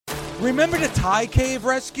Remember the Thai cave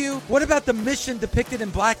rescue? What about the mission depicted in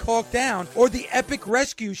Black Hawk Down or the epic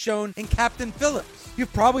rescue shown in Captain Phillips?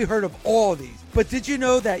 You've probably heard of all of these, but did you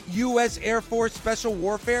know that U.S. Air Force Special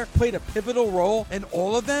Warfare played a pivotal role in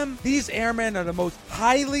all of them? These airmen are the most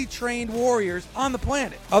highly trained warriors on the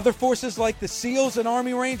planet. Other forces like the SEALs and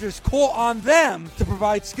Army Rangers call on them to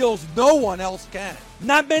provide skills no one else can.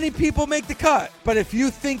 Not many people make the cut, but if you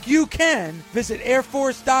think you can, visit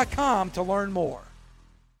airforce.com to learn more.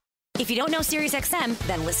 If you don't know SiriusXM,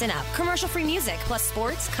 then listen up. Commercial-free music, plus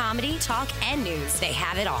sports, comedy, talk, and news. They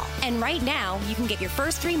have it all. And right now, you can get your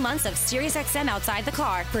first 3 months of SiriusXM outside the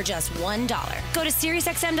car for just $1. Go to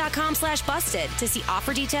SiriusXM.com/busted to see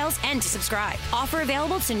offer details and to subscribe. Offer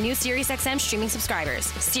available to new SiriusXM streaming subscribers.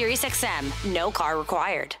 SiriusXM, no car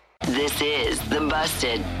required. This is the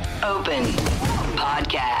Busted Open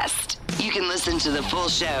Podcast. You can listen to the full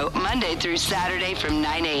show Monday through Saturday from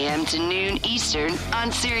 9 a.m. to noon Eastern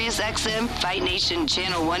on SiriusXM Fight Nation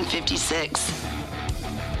Channel 156.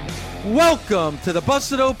 Welcome to the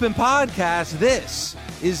Busted Open Podcast. This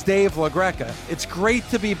is Dave LaGreca. It's great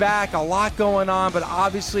to be back. A lot going on, but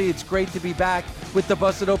obviously it's great to be back with the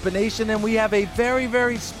Busted Open Nation, and we have a very,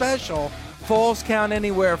 very special Falls Count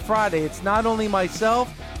Anywhere Friday. It's not only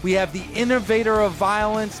myself, we have the innovator of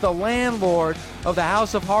violence, the landlord of the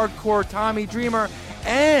House of Hardcore, Tommy Dreamer,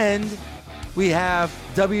 and we have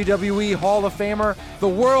WWE Hall of Famer, the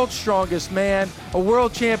world's strongest man, a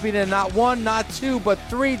world champion in not one, not two, but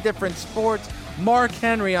 3 different sports, Mark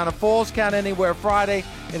Henry on a Falls Count Anywhere Friday,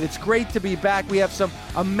 and it's great to be back. We have some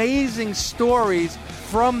amazing stories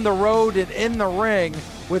from the road and in the ring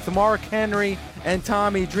with Mark Henry and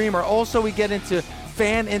Tommy Dreamer. Also, we get into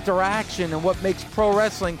fan interaction and what makes pro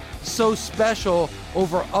wrestling so special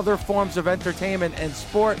over other forms of entertainment and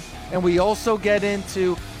sport. And we also get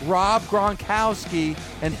into Rob Gronkowski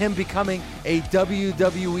and him becoming a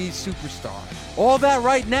WWE superstar. All that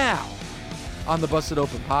right now on the Busted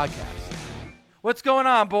Open Podcast. What's going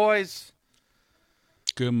on, boys?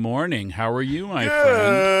 Good morning. How are you, my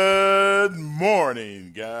friend? Good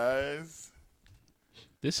morning, guys.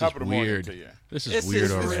 This Top is of the morning weird. to you. This is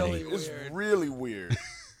weird already. Really It's weird. really weird.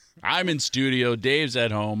 I'm in studio. Dave's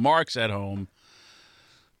at home. Mark's at home.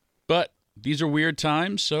 But these are weird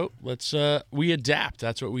times, so let's we adapt.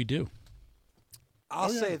 That's what we do. I'll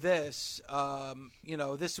say this,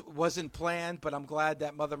 this wasn't planned, but I'm glad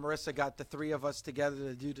that Mother Marissa got the 3 of us together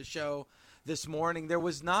to do the show this morning. There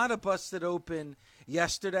was not a Busted Open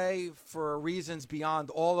yesterday for reasons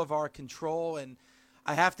beyond all of our control, and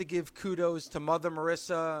I have to give kudos to Mother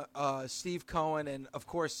Marissa, Steve Cohen, and, of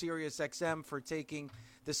course, SiriusXM for taking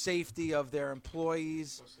the safety of their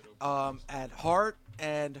employees at heart,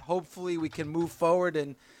 and hopefully we can move forward.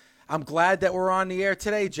 And I'm glad that we're on the air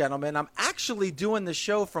today, gentlemen. I'm actually doing the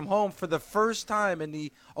show from home for the first time in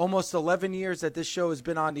the almost 11 years that this show has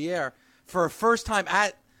been on the air, for a first time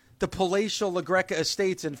at the palatial LaGreca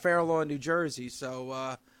Estates in Fair Lawn, New Jersey.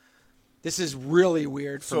 So this is really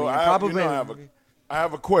weird for me. I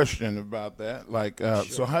have a question about that. Like, Sure.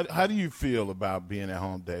 So how do you feel about being at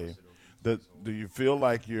home, Dave? Do you feel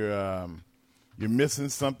like you're missing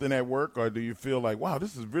something at work, or do you feel like, wow,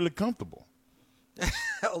 this is really comfortable?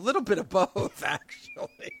 A little bit of both,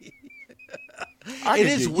 actually. It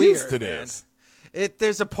is get weird, used to this.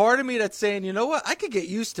 There's a part of me that's saying, you know what, I could get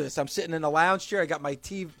used to this. I'm sitting in a lounge chair. I got my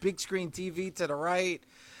big screen TV to the right.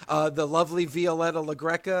 The lovely Violetta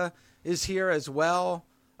LaGreca is here as well.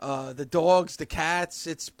 The dogs, the cats.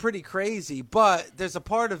 It's pretty crazy. But there's a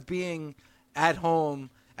part of being at home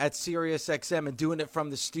at SiriusXM and doing it from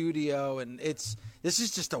the studio, and this is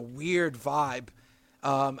just a weird vibe.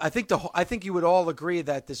 I think you would all agree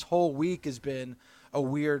that this whole week has been a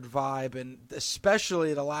weird vibe, and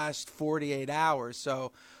especially the last 48 hours.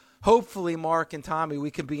 So hopefully, Mark and Tommy, we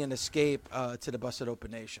can be an escape to the Busted Open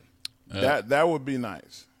Nation. That would be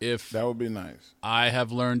nice. That would be nice. I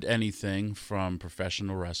have learned anything from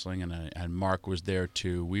professional wrestling, and Mark was there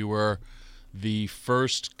too. We were the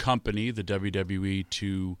first company, the WWE,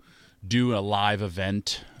 to do a live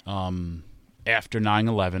event after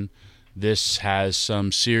 9/11. This has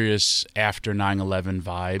some serious after 9/11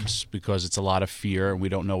 vibes because it's a lot of fear and we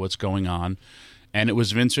don't know what's going on. And it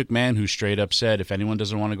was Vince McMahon who straight up said, if anyone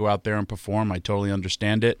doesn't want to go out there and perform, I totally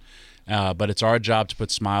understand it. But it's our job to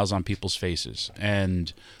put smiles on people's faces.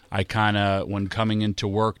 And I kind of, when coming into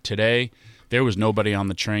work today, there was nobody on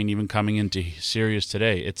the train. Even coming into Sirius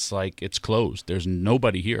today, it's like it's closed. There's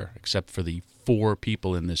nobody here except for the 4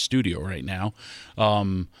 people in this studio right now.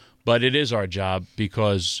 But it is our job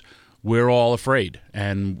because we're all afraid,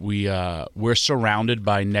 and we're surrounded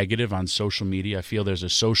by negative on social media. I feel there's a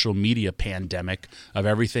social media pandemic of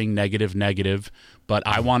everything negative, but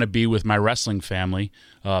I want to be with my wrestling family,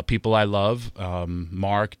 people I love,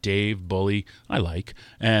 Mark, Dave, Bully, I like,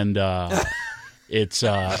 and it's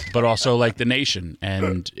but also like the nation.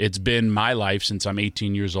 And it's been my life since I'm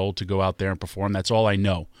 18 years old to go out there and perform. That's all I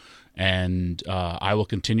know, and I will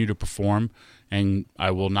continue to perform, and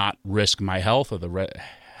I will not risk my health or the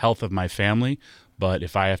health of my family. But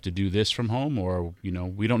if I have to do this from home, or,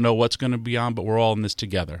 we don't know what's going to be on, but we're all in this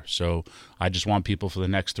together. So I just want people for the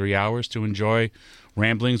next 3 hours to enjoy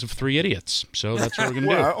ramblings of three idiots. So that's what we're going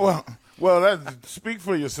to do. Well, speak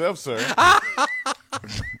for yourself, sir.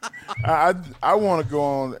 I want to go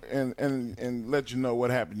on and let you know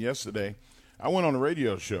what happened yesterday. I went on a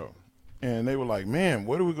radio show, and they were like, man,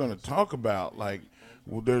 what are we going to talk about? Like,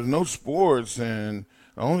 well, there's no sports, and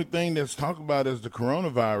the only thing that's talked about is the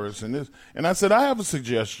coronavirus and this. And I said, I have a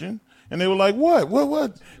suggestion. And they were like, what?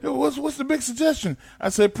 What's the big suggestion? I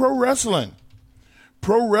said, pro wrestling.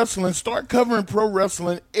 Pro wrestling. Start covering pro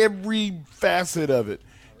wrestling, every facet of it,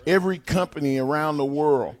 every company around the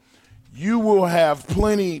world. You will have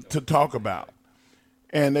plenty to talk about.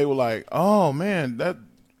 And they were like, oh, man, that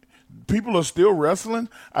people are still wrestling?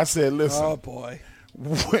 I said, listen. Oh, boy.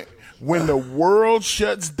 When the world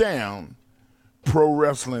shuts down, pro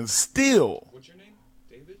wrestling still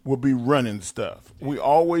will be running stuff. We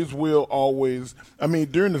always will, always. I mean,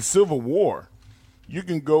 during the Civil War, you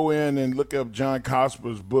can go in and look up John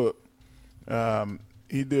Cosper's book.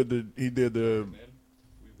 He did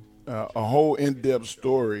a whole in-depth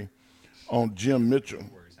story on Jim Mitchell,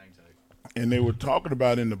 and they were talking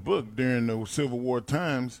about in the book during the Civil War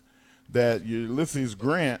times that Ulysses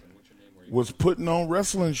Grant was putting on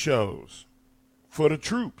wrestling shows for the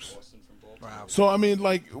troops. Wow. So, I mean,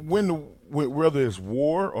 like, whether it's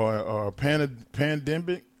war or a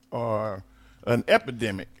pandemic or an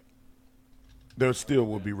epidemic, there still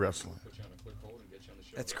will be wrestling.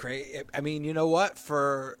 That's great. I mean, you know what?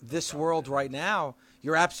 For this world right now,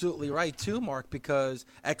 you're absolutely right, too, Mark, because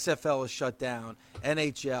XFL is shut down,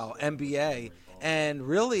 NHL, NBA, and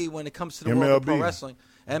really when it comes to the world of pro wrestling,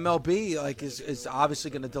 MLB is obviously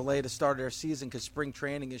going to delay the start of their season because spring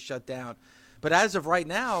training is shut down. But as of right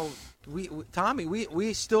now, Tommy,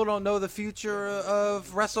 we still don't know the future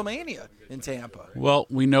of WrestleMania in Tampa. Well,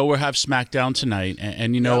 we know we'll have SmackDown tonight,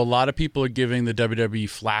 and a lot of people are giving the WWE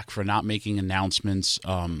flack for not making announcements.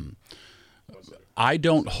 I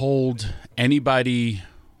don't hold anybody,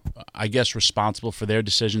 I guess, responsible for their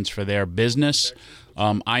decisions for their business.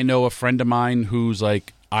 I know a friend of mine who's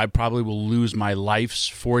like, I probably will lose my life's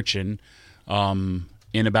fortune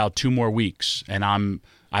in about 2 more weeks, and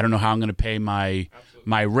I don't know how I'm going to pay my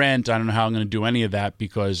rent. I don't know how I'm going to do any of that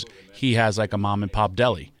because he has like a mom and pop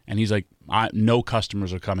deli, and he's like, no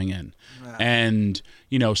customers are coming in. Wow. And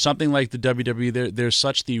something like the WWE, there's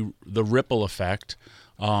such the ripple effect.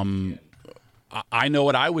 I know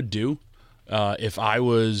what I would do if I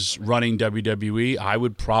was running WWE. I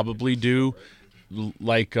would probably do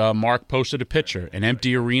like Mark posted a picture, an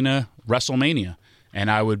empty arena WrestleMania. And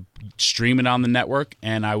I would stream it on the network,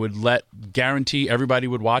 and I would guarantee everybody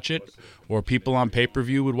would watch it, or people on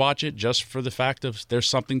pay-per-view would watch it just for the fact of there's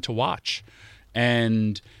something to watch.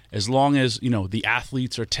 And as long as, the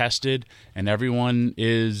athletes are tested and everyone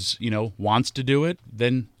is, wants to do it,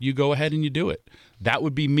 then you go ahead and you do it. That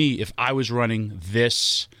would be me if I was running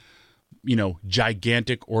this,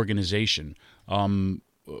 gigantic organization.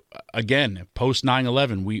 Again, post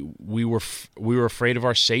 9/11, we were afraid of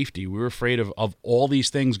our safety. We were afraid of all these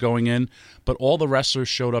things going in, but all the wrestlers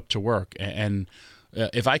showed up to work. And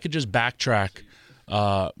if I could just backtrack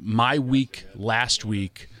my week last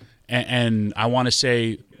week, and I want to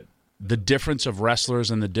say the difference of wrestlers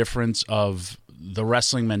and the difference of the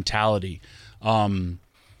wrestling mentality.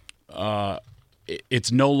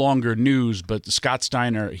 It's no longer news, but Scott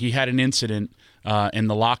Steiner, he had an incident in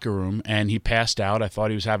the locker room, and he passed out. I thought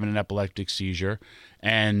he was having an epileptic seizure,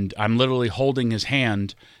 and I'm literally holding his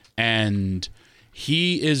hand, and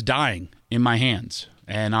he is dying in my hands.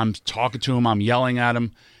 And I'm talking to him, I'm yelling at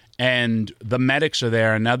him, and the medics are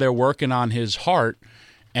there, and now they're working on his heart,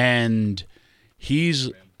 and he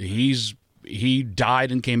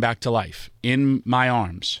died and came back to life in my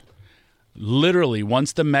arms. Literally,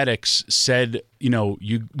 once the medics said,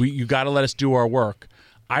 you got to let us do our work,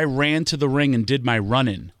 I ran to the ring and did my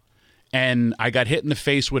run-in, and I got hit in the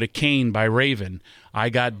face with a cane by Raven. I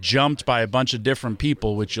got jumped by a bunch of different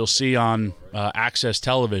people, which you'll see on Access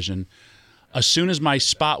Television. As soon as my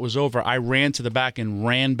spot was over, I ran to the back and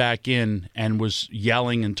ran back in and was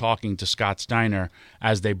yelling and talking to Scott Steiner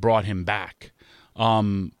as they brought him back.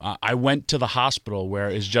 I went to the hospital where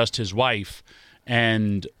it's just his wife,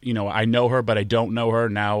 and I know her, but I don't know her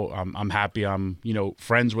now. I'm happy I'm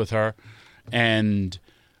friends with her. and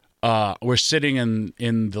we're sitting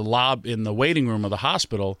in the waiting room of the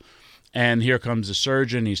hospital, and here comes the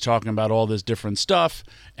surgeon. He's talking about all this different stuff,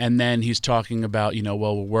 and then he's talking about, well,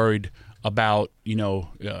 we're worried about,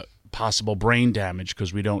 possible brain damage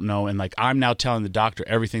because we don't know. And like, I'm now telling the doctor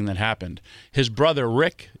everything that happened. His brother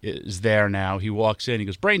Rick is there now. He walks in. He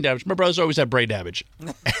goes, brain damage. My brother's always had brain damage.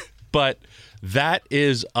 But that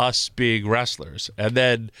is us being wrestlers. And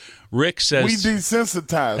then Rick says, we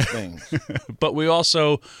desensitize things. But we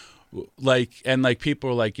also people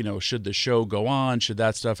are like, should the show go on? Should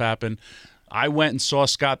that stuff happen? I went and saw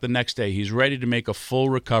Scott the next day. He's ready to make a full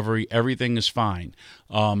recovery. Everything is fine.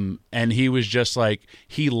 And he was just like,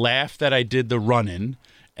 he laughed that I did the run-in.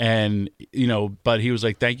 And, but he was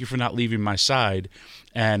like, thank you for not leaving my side.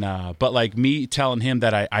 And, but like me telling him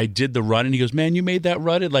that I did the run, and he goes, man, you made that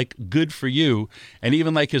run, and like, good for you. And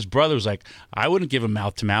even like his brother was like, I wouldn't give him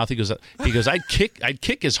mouth to mouth. He goes, I'd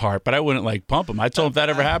kick his heart, but I wouldn't like pump him. I told him if that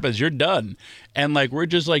ever happens, you're done. And like, we're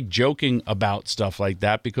just like joking about stuff like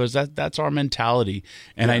that because that's our mentality.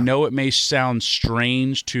 And yeah. I know it may sound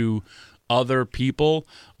strange to other people,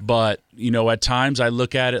 but at times I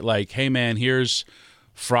look at it like, hey man,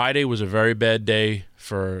 Friday was a very bad day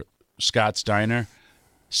for Scott Steiner.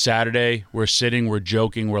 Saturday, we're sitting, we're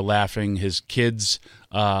joking, we're laughing. His kids,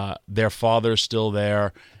 their father's still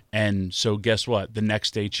there. And so guess what? The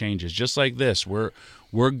next day changes. Just like this, we're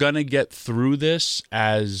going to get through this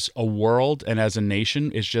as a world and as a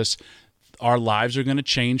nation. It's just our lives are going to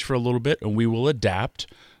change for a little bit, and we will adapt.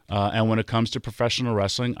 And when it comes to professional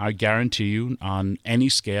wrestling, I guarantee you, on any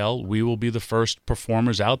scale, we will be the first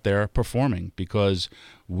performers out there performing because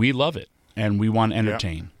we love it and we want to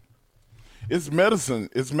entertain. Yeah. It's medicine.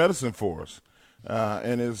 It's medicine for us,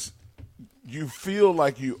 and you feel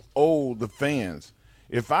like you owe the fans.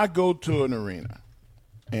 If I go to an arena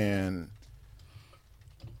and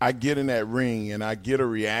I get in that ring and I get a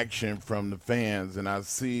reaction from the fans and I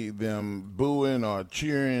see them booing or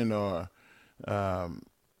cheering or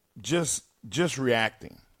just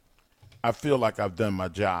reacting, I feel like I've done my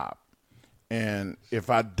job. And if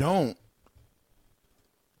I don't,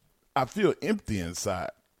 I feel empty inside.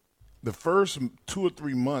 The first 2 or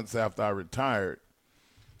 3 months after I retired,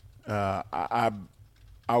 I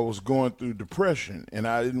was going through depression, and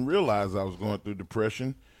I didn't realize I was going through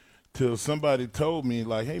depression till somebody told me,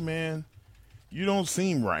 like, "Hey, man, you don't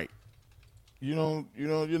seem right. You're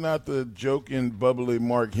not the joking, bubbly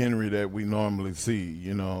Mark Henry that we normally see."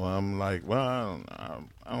 I'm like, well,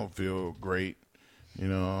 I don't feel great.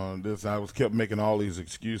 I kept making all these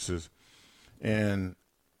excuses, and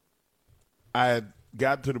I had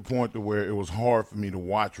got to the point to where it was hard for me to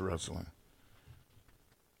watch wrestling.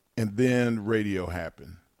 And then radio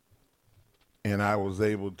happened, and I was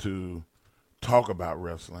able to talk about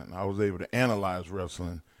wrestling. I was able to analyze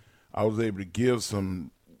wrestling. I was able to give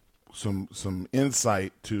some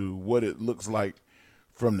insight to what it looks like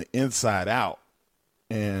from the inside out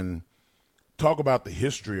and talk about the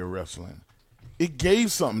history of wrestling. It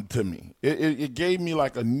gave something to me. It gave me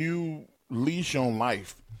like a new leash on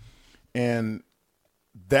life. And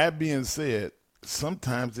that being said,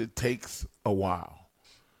 sometimes it takes a while.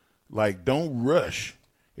 Like, don't rush.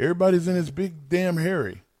 Everybody's in this big damn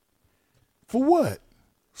hurry. For what?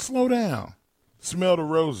 Slow down. Smell the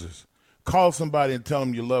roses. Call somebody and tell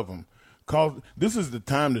them you love them. This is the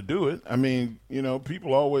time to do it. I mean,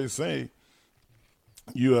 people always say,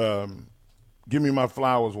 you give me my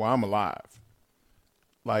flowers while I'm alive.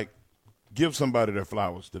 Like, give somebody their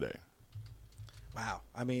flowers today. Wow.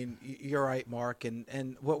 I mean, you're right, Mark.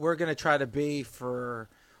 And what we're going to try to be for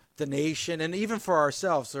the nation and even for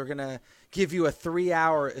ourselves, we're going to give you a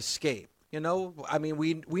 3-hour escape. I mean,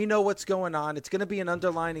 we know what's going on. It's going to be an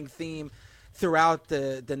underlining theme throughout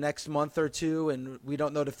the next month or two, and we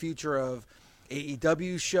don't know the future of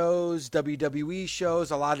AEW shows, WWE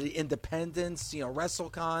shows, a lot of the independents,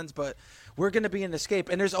 WrestleCons, but we're going to be an escape.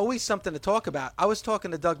 And there's always something to talk about. I was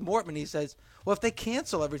talking to Doug Mortman. He says, well, if they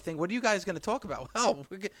cancel everything, what are you guys going to talk about? Well,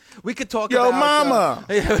 we could talk about... Yo, mama!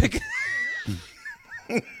 We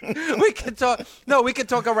could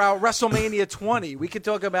talk about WrestleMania 20. We could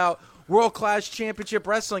talk about World Class Championship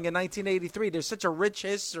Wrestling in 1983. There's such a rich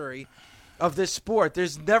history of this sport.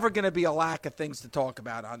 There's never going to be a lack of things to talk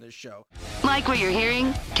about on this show. Like what you're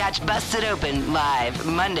hearing? Catch Busted Open live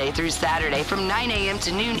Monday through Saturday from 9 a.m.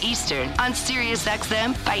 to noon Eastern on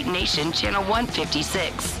SiriusXM Fight Nation Channel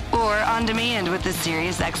 156 or on demand with the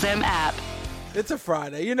SiriusXM app. It's a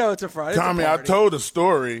Friday. It's a Friday. Tommy, I told a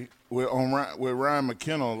story with Ryan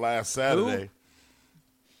McKinnell last Saturday.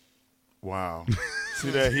 Who? Wow. See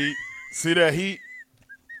that heat?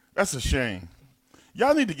 That's a shame.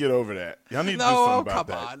 Y'all need to get over that. Y'all need to do No, something about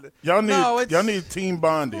come that. on. Y'all need team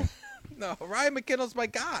bonding. No, Ryan McKinnell's my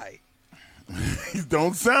guy.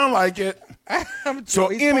 Don't sound like it. So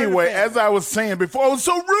He's anyway, part of the as I was saying before, I was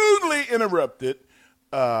so rudely interrupted.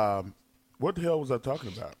 What the hell was I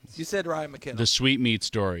talking about? You said Ryan McKinnell. The sweetmeat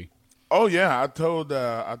story. Oh yeah, I told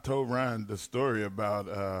Ryan the story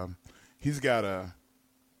about he's got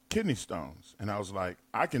kidney stones, and I was like,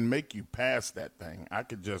 I can make you pass that thing. I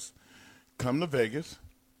could just come to Vegas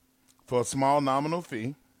for a small nominal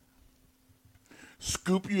fee,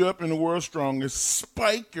 scoop you up in the world's strongest,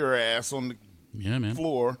 spike your ass on the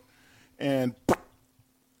floor, and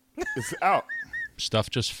it's out. Stuff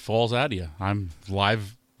just falls out of you. I'm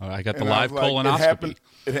live. I got the And live I was like, colonoscopy.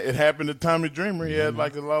 It happened to Tommy Dreamer. He had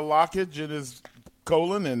like a little lockage in his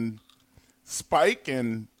colon and spike,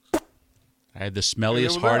 and I had the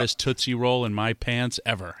smelliest, hardest Tootsie Roll in my pants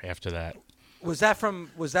ever after that. Was that from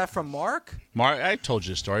Mark? Mark, I told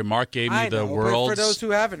you the story. Mark gave me I know, the world's. but for those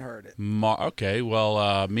who haven't heard it. Okay,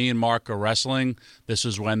 well, me and Mark are wrestling. This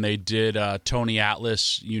is when they did Tony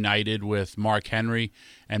Atlas United with Mark Henry,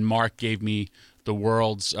 and Mark gave me the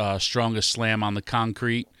world's strongest slam on the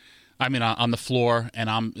concrete. I mean, on the floor, and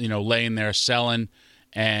I'm laying there selling,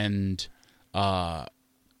 and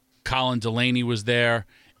Colin Delaney was there,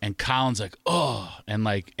 and Colin's like, ugh, and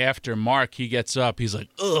like after Mark, he gets up, he's like,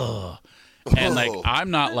 ugh, and like I'm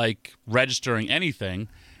not like registering anything,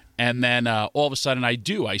 and then all of a sudden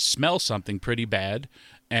I smell something pretty bad,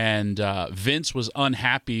 and Vince was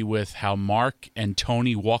unhappy with how Mark and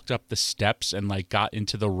Tony walked up the steps and like got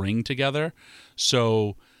into the ring together,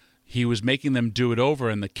 so he was making them do it over,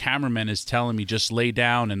 and the cameraman is telling me just lay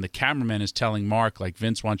down, and the cameraman is telling Mark like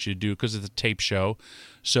Vince wants you to do it because it's a tape show,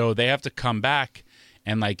 so they have to come back,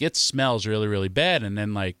 and like it smells really really bad, and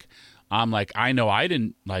then like I'm like I know I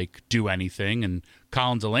didn't like do anything, and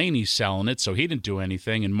Colin Delaney's selling it, so he didn't do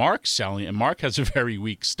anything, and Mark's selling it, and Mark has a very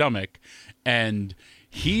weak stomach, and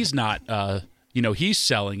he's not he's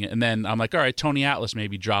selling it, and then I'm like, all right, Tony Atlas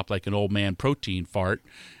maybe dropped like an old man protein fart.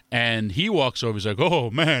 And he walks over, he's like, oh,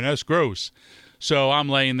 man, that's gross. So I'm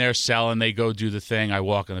laying there selling. They go do the thing. I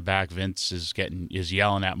walk in the back. Vince is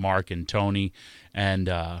yelling at Mark and Tony. And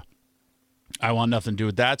I want nothing to do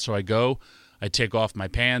with that. So I take off my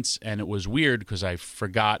pants. And it was weird because I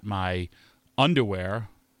forgot my underwear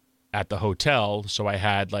at the hotel. So I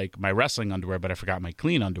had like my wrestling underwear, but I forgot my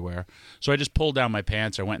clean underwear. So I just pulled down my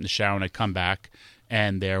pants. I went in the shower and I come back.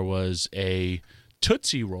 And there was a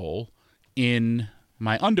Tootsie Roll in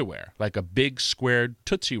my underwear, like a big squared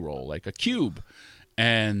Tootsie Roll, like a cube.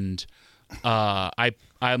 And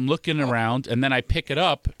I'm looking around, and then I pick it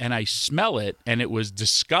up, and I smell it, and it was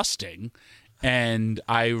disgusting. And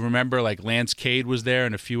I remember, like, Lance Cade was there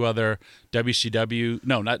and a few other there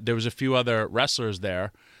was a few other wrestlers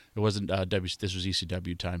there. It wasn't this was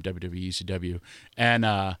ECW time, WWE ECW. And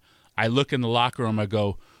I look in the locker room, I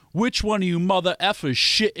go, which one of you mother effers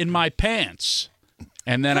shit in my pants?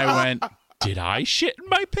 And then I went, did I shit in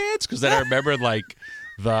my pants? Because then I remembered like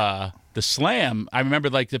the slam. I remember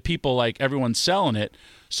like the people, like everyone selling it.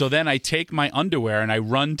 So then I take my underwear and I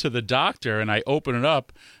run to the doctor and I open it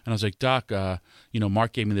up and I was like, Doc,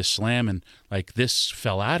 Mark gave me this slam and like this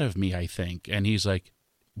fell out of me, I think. And he's like,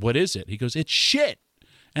 what is it? He goes, it's shit.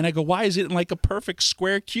 And I go, why is it in like a perfect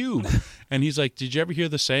square cube? And he's like, did you ever hear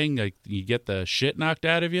the saying, like, you get the shit knocked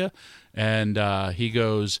out of you? And he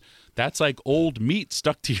goes, that's like old meat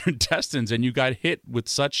stuck to your intestines, and you got hit with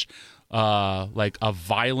such like a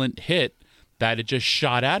violent hit that it just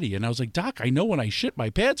shot out of you. And I was like, Doc, I know when I shit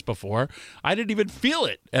my pants before, I didn't even feel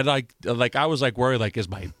it. And like I was like worried, like, is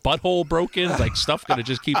my butthole broken? Like stuff gonna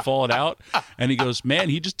just keep falling out? And he goes, man,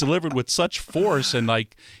 he just delivered with such force. And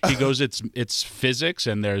like he goes, it's physics,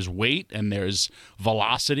 and there's weight and there's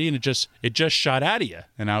velocity, and it just shot out of you.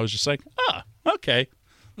 And I was just like, okay.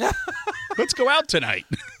 Let's go out tonight.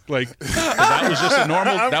 Like that was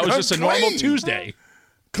just a normal Tuesday.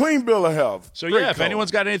 Clean bill of health. So if anyone's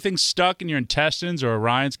got anything stuck in your intestines or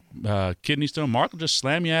Ryan's kidney stone, Mark will just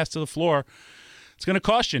slam your ass to the floor. It's going to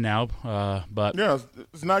cost you now, but yeah,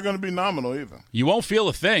 it's not going to be nominal either. You won't feel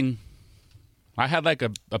a thing. I had like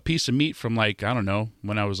a piece of meat from like, I don't know,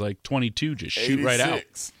 when I was like 22, just shoot 86. right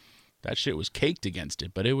out. That shit was caked against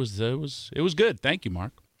it, but it was good. Thank you,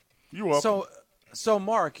 Mark. You're welcome. So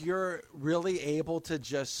Mark, you're really able to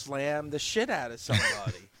just slam the shit out of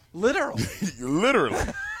somebody. Literally.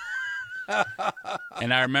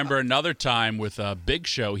 And I remember another time with Big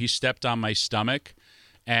Show, he stepped on my stomach,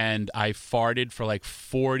 and I farted for like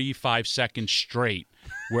 45 seconds straight,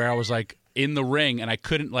 where I was like in the ring, and I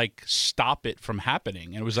couldn't like stop it from happening.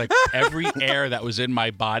 And it was like every air that was in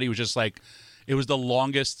my body was just like, It was the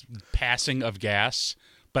longest passing of gas,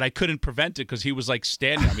 but I couldn't prevent it because he was like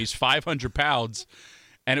standing on me. He's 500 pounds,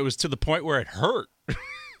 and it was to the point where it hurt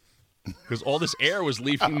because all this air was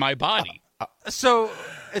leaving my body. So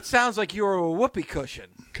it sounds like you were a whoopee cushion.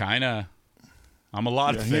 Kind of. I'm a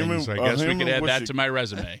lot of things. I guess we could add that to my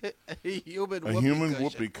resume. A human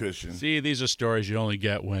whoopee cushion. See, these are stories you only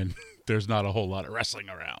get when there's not a whole lot of wrestling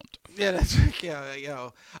around. Yeah, that's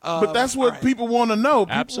but that's what people want to know.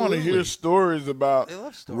 People Absolutely. want to hear stories about They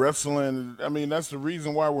love stories. wrestling. I mean, that's the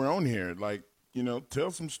reason why we're on here. Like,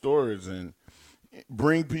 tell some stories and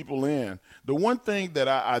bring people in. The one thing that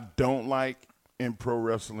I don't like in pro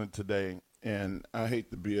wrestling today, and I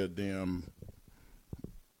hate to be a damn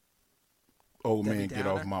old man, get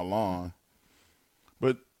off my lawn,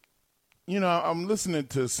 but I'm listening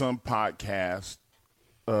to some podcast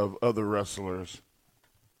of other wrestlers,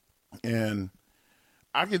 and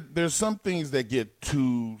there's some things that get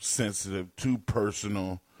too sensitive, too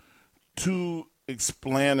personal, too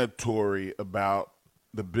explanatory about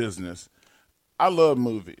the business. I love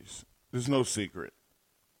movies. There's no secret.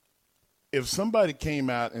 If somebody came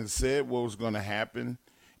out and said what was going to happen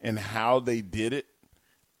and how they did it,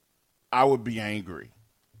 I would be angry.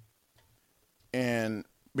 And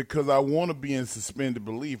because I want to be in suspended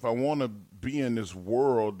belief, I want to be in this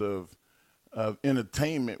world of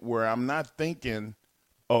entertainment where I'm not thinking,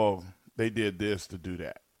 oh, they did this to do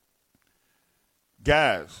that.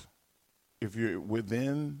 Guys, if you're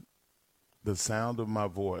within the sound of my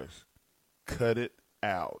voice, cut it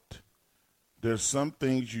out. There's some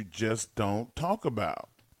things you just don't talk about.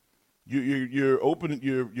 You're opening,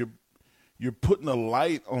 you're putting a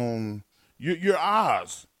light on your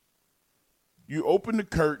eyes. You opened the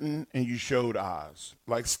curtain and you showed eyes.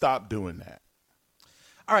 Like, stop doing that.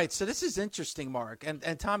 All right, so this is interesting, Mark.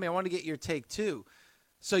 And Tommy, I want to get your take, too.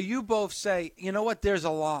 So you both say, you know what, there's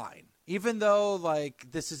a line. Even though, like,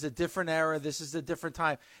 this is a different era, this is a different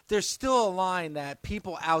time, there's still a line that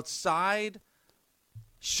people outside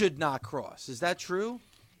should not cross. Is that true?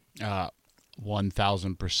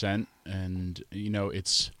 1,000%. And,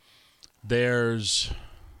 there's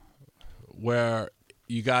where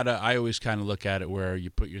you gotta, I always kind of look at it where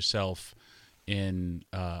you put yourself in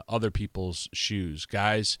other people's shoes.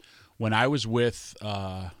 Guys, when I was with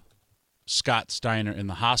Scott Steiner in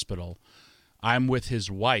the hospital, I'm with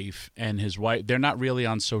his wife, and his wife, they're not really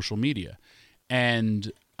on social media.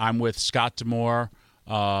 And I'm with Scott D'Amore,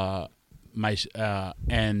 and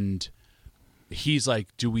he's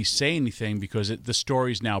like, do we say anything? Because the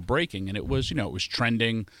story's now breaking. And it was, it was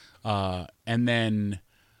trending. And then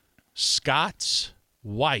Scott's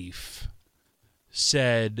wife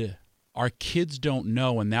said, our kids don't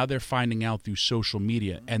know, and now they're finding out through social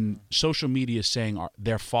media. And social media is saying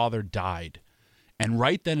their father died. And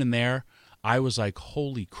right then and there, I was like,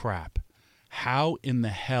 holy crap. How in the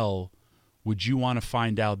hell would you want to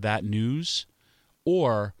find out that news?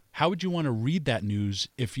 Or how would you want to read that news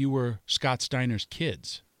if you were Scott Steiner's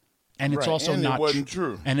kids? And it's also and not it wasn't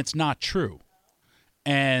true. And it's not true.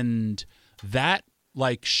 And that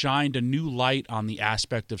like shined a new light on the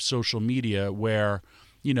aspect of social media where,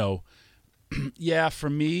 yeah, for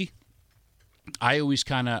me, I always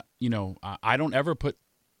kind of, I don't ever put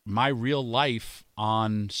my real life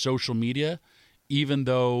on social media, even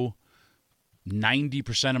though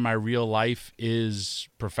 90% of my real life is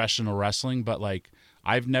professional wrestling. But like,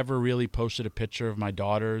 I've never really posted a picture of my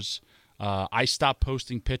daughters. I stopped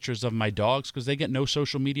posting pictures of my dogs because they get no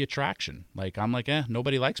social media traction. Like, I'm like,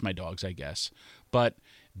 nobody likes my dogs, I guess. But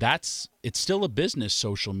it's still a business,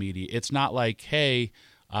 social media. It's not like, hey,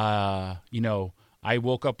 I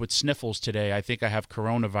woke up with sniffles today. I think I have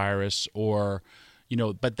coronavirus, or,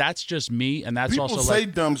 but that's just me. And that's people also say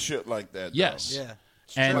like dumb shit like that. Yes. Though. Yeah.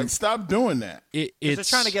 And like, stop doing that. They're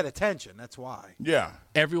trying to get attention. That's why. Yeah.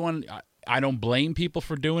 Everyone, I don't blame people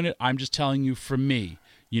for doing it. I'm just telling you, for me,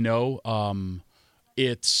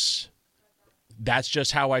 that's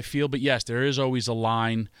just how I feel. But yes, there is always a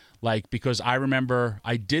line, like, because I remember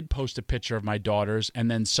I did post a picture of my daughters, and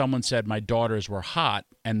then someone said my daughters were hot,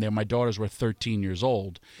 and then my daughters were 13 years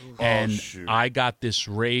old. And shoot. I got this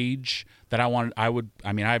rage that I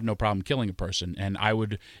have no problem killing a person. And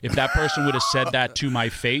if that person would have said that to my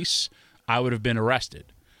face, I would have been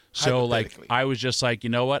arrested. So, like, I was just like, you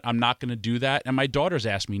know what? I'm not going to do that. And my daughters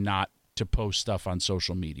asked me not to post stuff on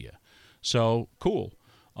social media. So, cool.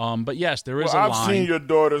 But, yes, there is a line. I've seen your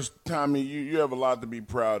daughters, Tommy. You have a lot to be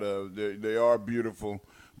proud of. They are beautiful,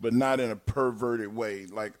 but not in a perverted way.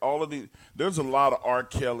 Like, there's a lot of R.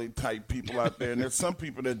 Kelly-type people out there, and there's some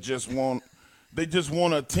people that just want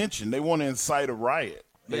attention. They want to incite a riot.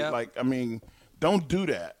 Don't do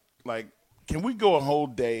that. Like, can we go a whole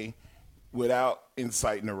day without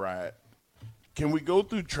inciting a riot? Can we go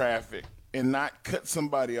through traffic and not cut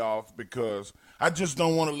somebody off because I just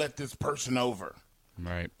don't want to let this person over?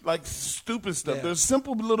 Right. Like stupid stuff. Yeah. There's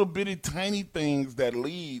simple little bitty tiny things that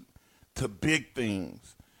lead to big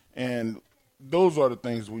things. And those are the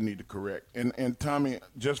things we need to correct. And Tommy,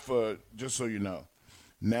 just so you know,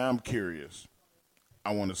 now I'm curious.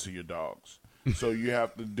 I want to see your dogs. So you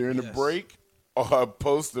have to, during the break,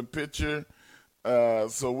 post a picture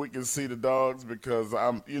so we can see the dogs, because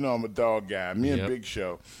I'm a dog guy. Me and Big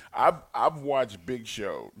Show. I've watched Big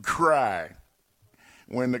Show cry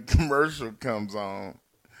when the commercial comes on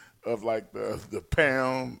of like the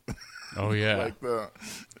pound. Oh yeah. Like the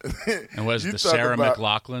and was you the talk Sarah about-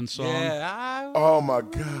 McLachlan song? Yeah. Oh my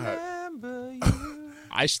God. Remember you.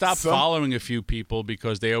 I stopped following a few people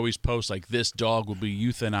because they always post like, this dog will be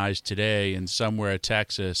euthanized today in somewhere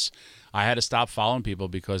Texas. I had to stop following people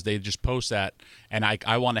because they just post that, and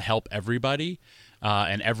I want to help everybody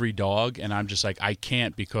and every dog, and I'm just like, I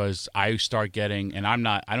can't, because I start getting, and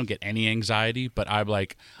I don't get any anxiety, but I'm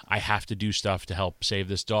like, I have to do stuff to help save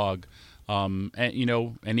this dog.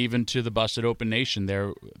 And even to the Busted Open Nation,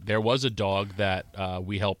 there was a dog that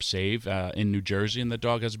we helped save in New Jersey, and the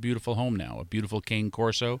dog has a beautiful home now, a beautiful Cane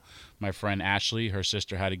Corso. My friend Ashley, her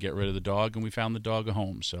sister, had to get rid of the dog, and we found the dog a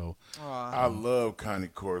home. So I love Cane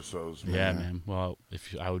Corsos, man. yeah, man. Well,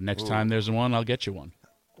 next time there's one, I'll get you one.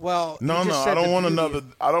 Well, No, you just I said don't the want beauty another.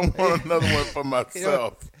 of- I don't want another one for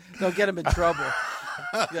myself. Don't get him in trouble.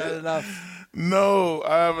 Got enough. No,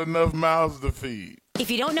 I have enough mouths to feed. If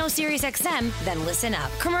you don't know SiriusXM, then listen up.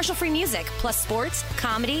 Commercial-free music, plus sports,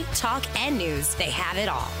 comedy, talk, and news. They have it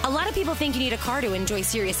all. A lot of people think you need a car to enjoy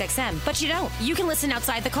SiriusXM, but you don't. You can listen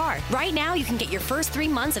outside the car. Right now, you can get your first 3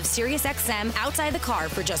 months of SiriusXM outside the car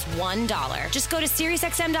for just $1. Just go to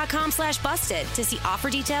SiriusXM.com/busted to see offer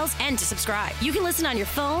details and to subscribe. You can listen on your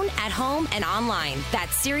phone, at home, and online.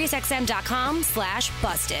 That's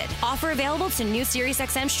SiriusXM.com/busted. Offer available to new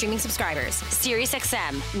SiriusXM streaming subscribers.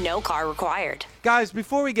 SiriusXM, no car required. Guys,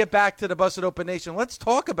 before we get back to the Busted Open Nation, let's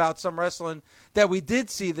talk about some wrestling that we did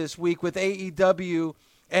see this week with AEW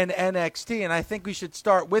and NXT. And I think we should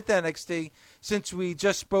start with NXT since we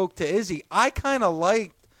just spoke to Izzy. I kind of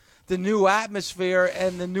liked the new atmosphere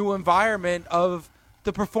and the new environment of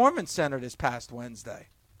the Performance Center this past Wednesday.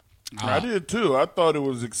 I did too. I thought it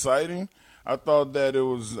was exciting. I thought that it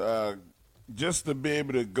was just to be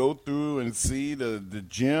able to go through and see the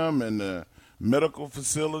gym and the medical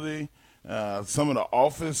facility. Some of the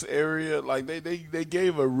office area, like they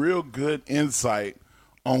gave a real good insight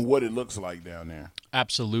on what it looks like down there.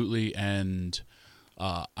 Absolutely, and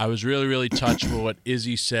I was really, really touched with what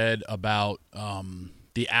Izzy said about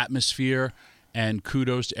the atmosphere, and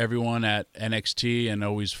kudos to everyone at NXT and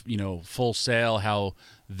always, Full Sail, how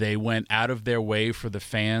they went out of their way for the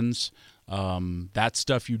fans. That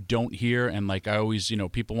stuff you don't hear, and like I always,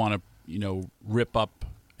 people want to, rip up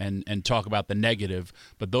and talk about the negative,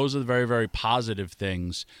 but those are the very, very positive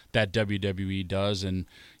things that WWE does. And,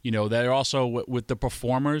 they're also with the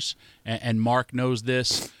performers, and Mark knows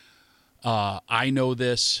this, I know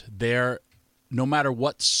this, no matter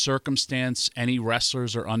what circumstance any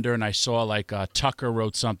wrestlers are under, and I saw like Tucker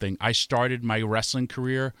wrote something, I started my wrestling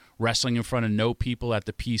career wrestling in front of no people at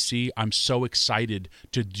the PC. I'm so excited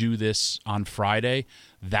to do this on Friday.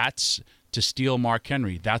 That's to steal Mark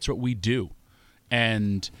Henry. That's what we do.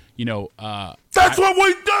 And, That's what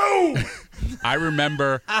we do! I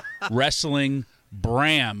remember wrestling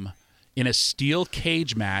Bram in a steel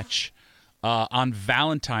cage match on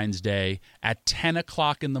Valentine's Day at 10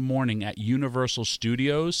 o'clock in the morning at Universal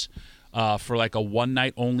Studios for like a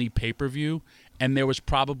one-night-only pay-per-view. And there was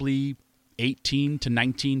probably 18 to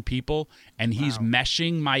 19 people, and he's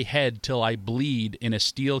meshing my head till I bleed in a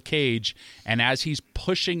steel cage. And as he's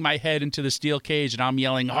pushing my head into the steel cage and I'm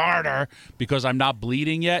yelling harder because I'm not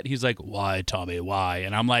bleeding yet, he's like, "Why, Tommy, why?"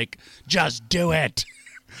 And I'm like, "Just do it."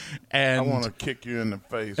 And I want to kick you in the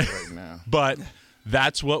face right now. but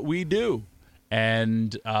that's what we do.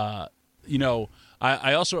 And, I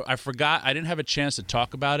forgot, I didn't have a chance to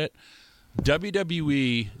talk about it.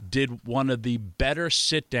 WWE did one of the better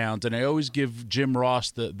sit-downs, and I always give Jim Ross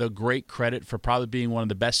the great credit for probably being one of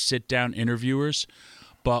the best sit-down interviewers.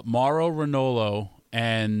 But Mauro Ranallo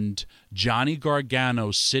and Johnny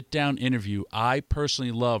Gargano's sit-down interview, I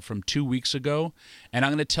personally love from 2 weeks ago. And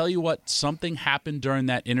I'm going to tell you what, something happened during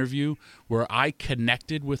that interview where I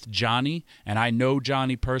connected with Johnny, and I know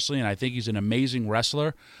Johnny personally, and I think he's an amazing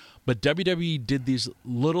wrestler. But WWE did these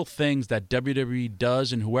little things that WWE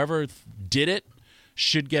does, and whoever did it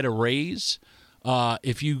should get a raise.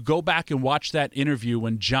 If you go back and watch that interview,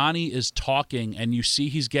 when Johnny is talking and you see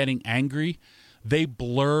he's getting angry, They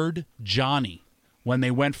blurred Johnny. When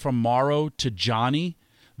they went from Morrow to Johnny,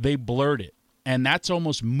 they blurred it. And that's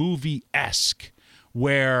almost movie-esque,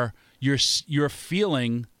 where you're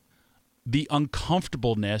feeling the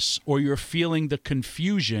uncomfortableness or you're feeling the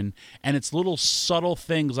confusion, and it's little subtle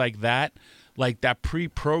things like that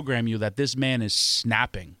pre-program you that this man is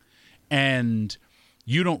snapping. And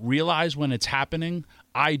you don't realize when it's happening.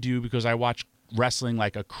 I do, because I watch wrestling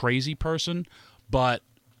like a crazy person, but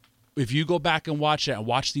if you go back and watch it and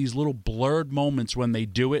watch these little blurred moments when they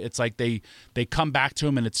do it, it's like they come back to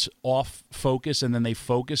him and it's off focus, and then they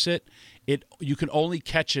focus it. You can only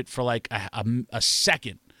catch it for like a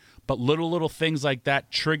second, but little things like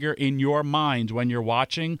that trigger in your mind when you're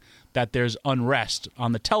watching that there's unrest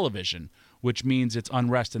on the television, which means it's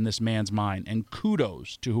unrest in this man's mind. And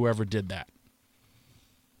kudos to whoever did that.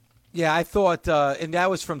 Yeah, I thought, and that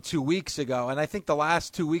was from 2 weeks ago, and I think the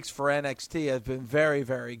last 2 weeks for NXT have been very,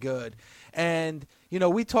 very good. And,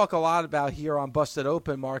 we talk a lot about here on Busted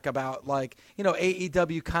Open, Mark, about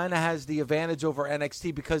AEW kind of has the advantage over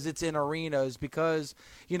NXT because it's in arenas, because,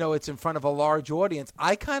 it's in front of a large audience.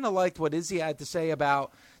 I kind of liked what Izzy had to say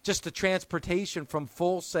about just the transportation from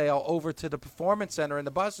Full Sail over to the Performance Center in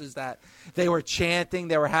the buses, that they were chanting,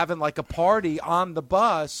 they were having like a party on the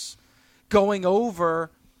bus going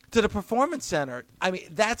over to the Performance Center. I mean,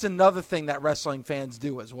 that's another thing that wrestling fans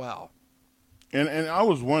do as well. And I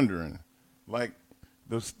was wondering, like,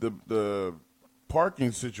 the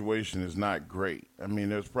parking situation is not great. I mean,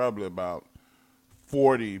 there's probably about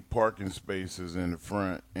 40 parking spaces in the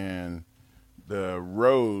front, and the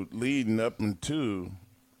road leading up into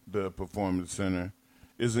the Performance Center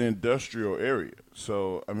is an industrial area.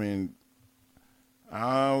 So, I mean,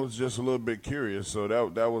 I was just a little bit curious, so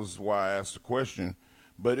that was why I asked the question.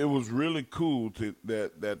 But it was really cool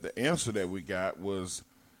that the answer that we got was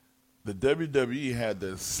the WWE had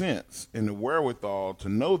the sense and the wherewithal to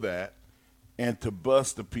know that and to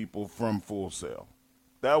bust the people from Full Sail.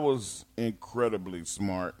 That was incredibly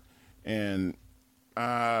smart. And,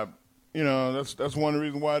 that's one of the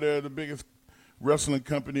reasons why they're the biggest wrestling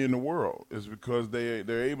company in the world, is because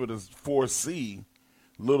they're able to foresee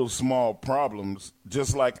little small problems,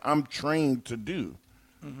 just like I'm trained to do.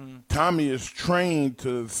 Mm-hmm. Tommy is trained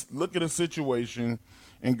to look at a situation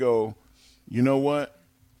and go, you know what?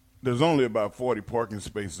 There's only about 40 parking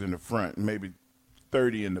spaces in the front, maybe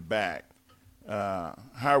 30 in the back. How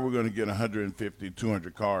are we going to get 150,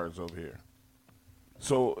 200 cars over here?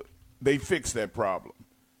 So they fixed that problem.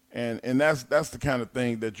 And that's the kind of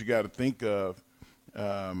thing that you got to think of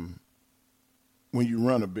when you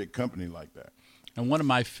run a big company like that. And one of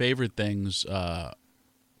my favorite things,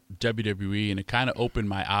 WWE, and it kind of opened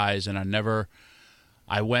my eyes, and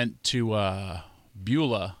I went to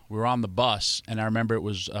Beulah. We were on the bus, and I remember it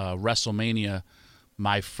was WrestleMania,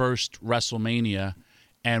 my first WrestleMania,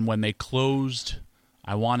 and when they closed,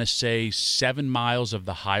 I want to say 7 miles of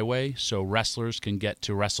the highway so wrestlers can get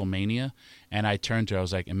to WrestleMania, and I turned to her, I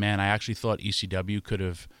was like, man, I actually thought ECW could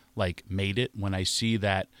have made it, when I see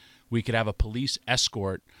that we could have a police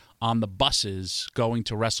escort on the buses going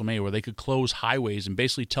to WrestleMania, where they could close highways and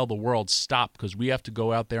basically tell the world, stop, because we have to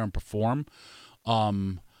go out there and perform.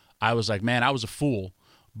 I was like, man, I was a fool.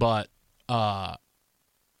 But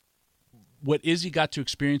what Izzy got to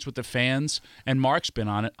experience with the fans, and Mark's been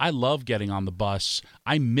on it, I love getting on the bus.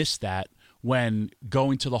 I miss that when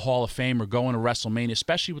going to the Hall of Fame or going to WrestleMania,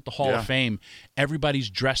 especially with the Hall of Fame. Everybody's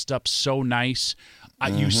dressed up so nice.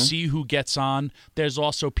 You see who gets on. There's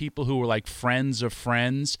also people who are like friends of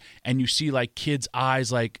friends, and you see like kids'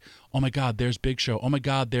 eyes like, oh my God, there's Big Show. Oh my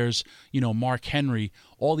God, there's, Mark Henry.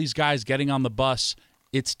 All these guys getting on the bus.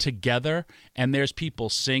 It's together, and there's people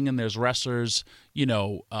singing. There's wrestlers,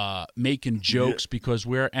 making jokes because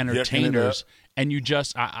we're entertainers. And you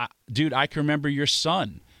just, dude, I can remember your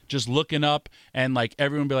son just looking up, and like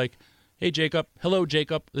everyone be like, hey, Jacob. Hello,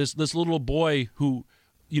 Jacob. This little boy who,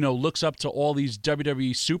 looks up to all these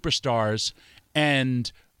WWE superstars,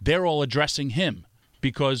 and they're all addressing him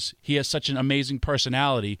because he has such an amazing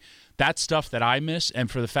personality. That's stuff that I miss.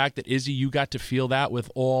 And for the fact that, Izzy, you got to feel that with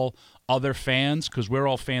all other fans, because we're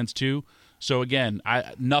all fans too. So, again,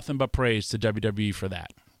 nothing but praise to WWE for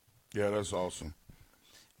that. Yeah, that's awesome.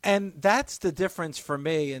 And that's the difference for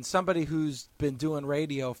me, and somebody who's been doing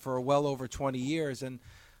radio for well over 20 years, and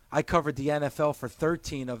I covered the NFL for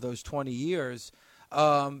 13 of those 20 years.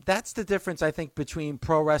 That's the difference, I think, between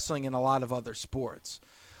pro wrestling and a lot of other sports.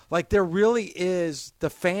 Like, there really is, the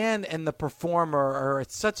fan and the performer are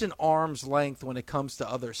at such an arm's length when it comes to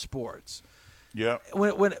other sports. Yeah.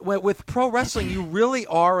 When with pro wrestling, you really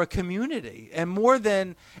are a community, and more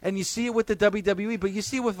than, and you see it with the WWE, but you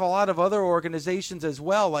see it with a lot of other organizations as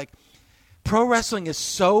well. Like, pro wrestling is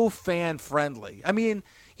so fan friendly. I mean,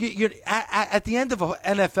 at the end of an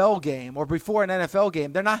NFL game or before an NFL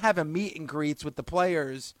game, they're not having meet and greets with the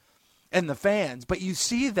players and the fans, but you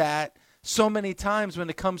see that so many times when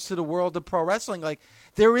it comes to the world of pro wrestling. Like,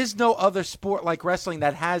 there is no other sport like wrestling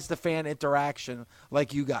that has the fan interaction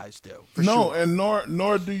like you guys do. No, and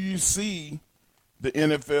nor do you see the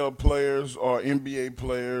NFL players or NBA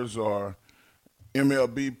players or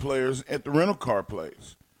MLB players at the rental car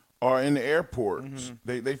place or in the airports.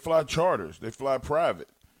 They fly charters. They fly private.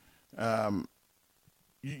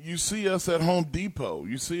 You see us at Home Depot.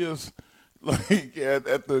 You see us like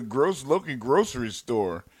at the local grocery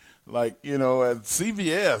store, like, at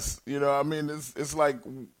CVS. I mean, it's like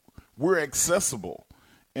we're accessible,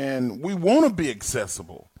 and we want to be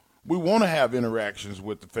accessible. We want to have interactions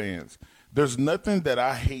with the fans. There's nothing that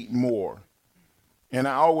I hate more, and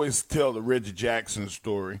I always tell the Reggie Jackson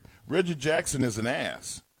story. Reggie Jackson is an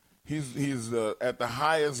ass. He's at the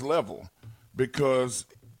highest level because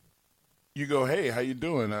you go, hey, how you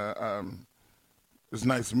doing? It's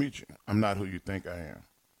nice to meet you. I'm not who you think I am.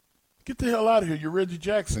 Get the hell out of here. You're Reggie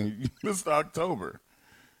Jackson. You Mr. October.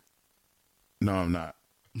 No, I'm not.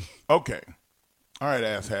 Okay. All right,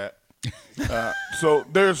 asshat. So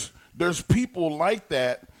there's people like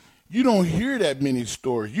that. You don't hear that many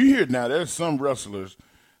stories. You hear it now. There's some wrestlers,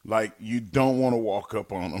 like, you don't want to walk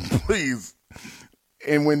up on them, please.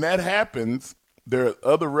 And when that happens, there are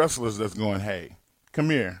other wrestlers that's going, hey, come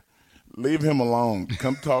here. Leave him alone.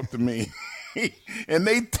 Come talk to me. And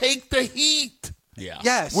they take the heat. Yeah.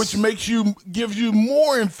 Yes. Which gives you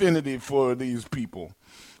more infinity for these people.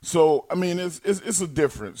 So, I mean, it's a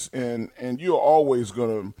difference. And you're always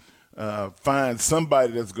going to find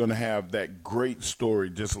somebody that's going to have that great story,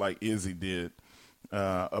 just like Izzy did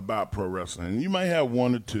about pro wrestling. And you might have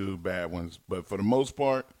one or two bad ones, but for the most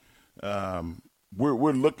part,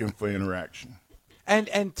 we're looking for interaction.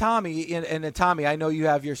 And Tommy, and Tommy, I know you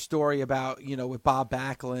have your story about, with Bob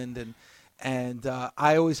Backlund, and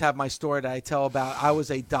I always have my story that I tell about. I was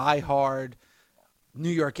a diehard New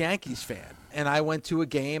York Yankees fan, and I went to a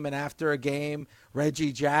game, and after a game,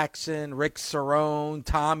 Reggie Jackson, Rick Cerrone,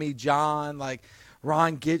 Tommy John, like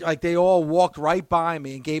Ron Gid, like they all walked right by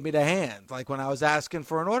me and gave me the hand, like when I was asking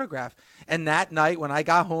for an autograph. And that night, when I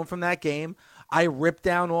got home from that game, I ripped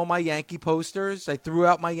down all my Yankee posters. I threw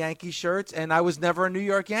out my Yankee shirts, and I was never a New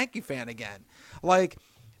York Yankee fan again. Like,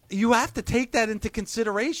 you have to take that into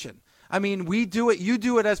consideration. I mean, we do it. You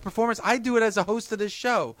do it as performers. I do it as a host of this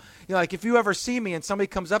show. Like, if you ever see me and somebody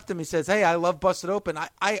comes up to me and says, hey, I love Busted Open,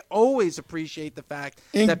 I always appreciate the fact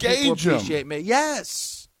that people appreciate me.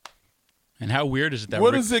 Yes. And how weird is it that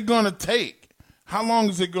What is it going to take? How long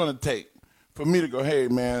is it going to take for me to go, hey,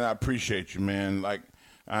 man, I appreciate you, man. Like,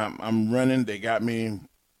 I'm running. They got me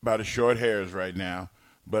by the short hairs right now,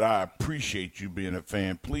 but I appreciate you being a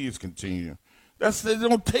fan. Please continue. It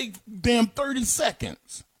don't take damn 30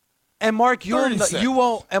 seconds. And Mark, you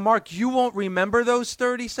won't remember those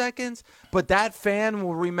 30 seconds, but that fan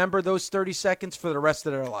will remember those 30 seconds for the rest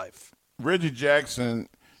of their life. Reggie Jackson,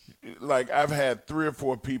 like, I've had 3 or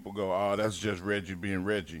 4 people go, oh, that's just Reggie being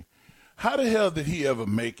Reggie. How the hell did he ever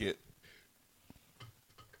make it?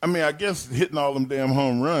 I mean, I guess hitting all them damn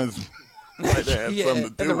home runs might have had something to do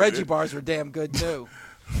and the with Reggie it. bars were damn good too.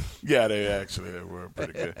 Yeah, they were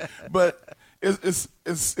pretty good. But it's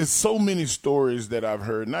so many stories that I've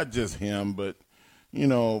heard, not just him, but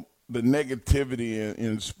the negativity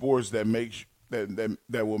in sports that makes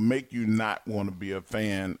that will make you not want to be a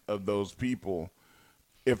fan of those people.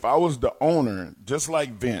 If I was the owner, just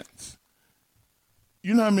like Vince.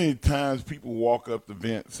 You know how many times people walk up to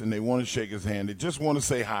Vince and they want to shake his hand. They just want to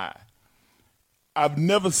say hi. I've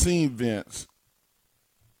never seen Vince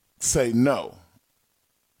say no.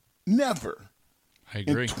 Never. I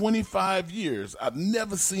agree. In 25 years, I've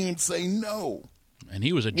never seen him say no. And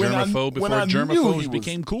he was a germaphobe before germaphobes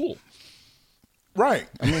became cool. Right.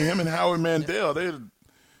 I mean, him and Howard Mandel,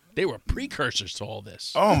 they were precursors to all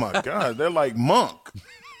this. Oh, my God. They're like Monk.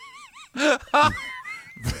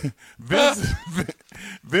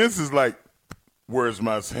 Vince is like, where's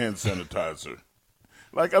my hand sanitizer?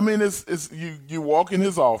 Like, I mean, it's you walk in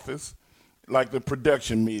his office, like the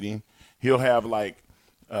production meeting, he'll have like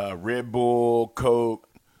Red Bull, Coke,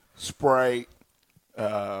 Sprite,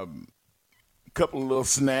 couple of little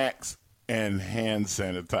snacks, and hand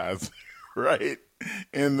sanitizer, right?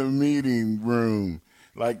 In the meeting room.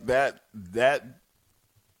 Like that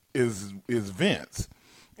is Vince.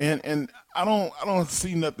 And I don't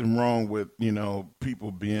see nothing wrong with,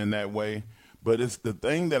 people being that way, but it's the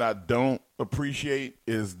thing that I don't appreciate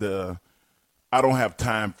is I don't have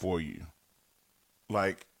time for you.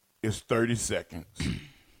 Like, it's 30 seconds.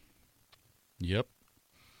 Yep.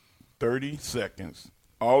 30 seconds.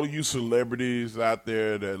 All you celebrities out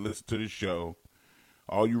there that listen to the show,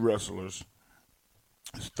 all you wrestlers,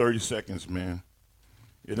 it's 30 seconds, man.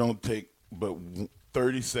 It don't take but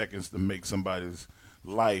 30 seconds to make somebody's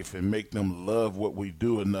life and make them love what we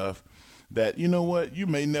do enough that, you know what, you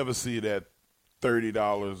may never see that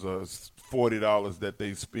 $30 or $40 that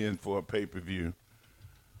they spend for a pay-per-view,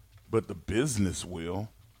 but the business will.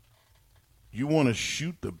 You want to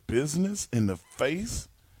shoot the business in the face?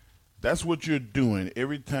 That's what you're doing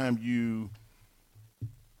every time you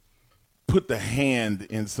put the hand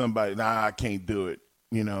in somebody. Nah, I can't do it.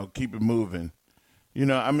 You know, keep it moving. You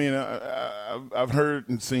know, I mean, I've heard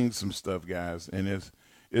and seen some stuff, guys, and it's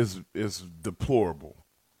deplorable.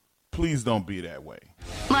 Please don't be that way.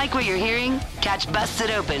 Like what you're hearing? Catch Busted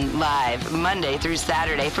Open live Monday through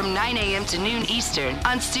Saturday from 9 a.m. to noon Eastern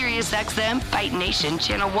on SiriusXM Fight Nation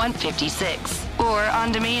Channel 156 or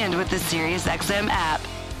on demand with the SiriusXM app.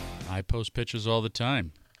 I post pictures all the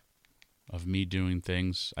time of me doing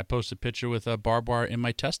things. I post a picture with a barbed wire in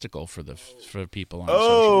my testicle for people on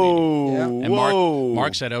social media. And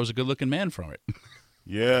Mark said I was a good-looking man from it.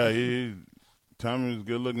 Yeah, Tommy was a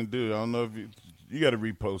good-looking dude. I don't know if you got to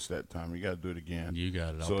repost that, Tommy. You got to do it again. You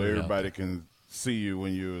got it. So everybody can see you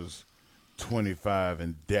when you was 25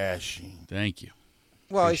 and dashing. Thank you.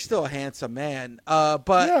 Well, he's still a handsome man,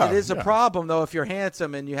 but it is a problem though if you're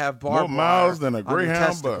handsome and you have barbed more miles wire than a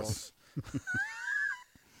Greyhound bus.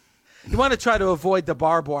 You want to try to avoid the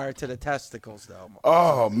barbed wire to the testicles, though.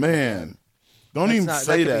 Oh man, don't even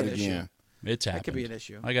say that again. It's happened. That could be an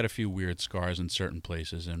issue. I got a few weird scars in certain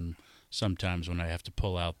places, and sometimes when I have to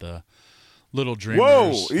pull out the little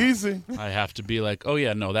dreamers. Whoa, easy. I have to be like, oh,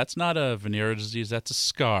 yeah, no, that's not a venereal disease. That's a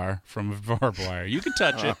scar from a barbed wire. You can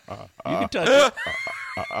touch it. You can touch it.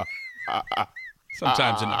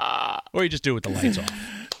 Sometimes. Or you just do it with the lights off.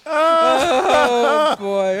 Oh,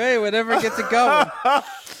 boy. Hey, whatever gets it going.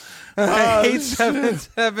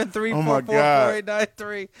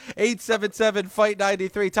 877-344-4893.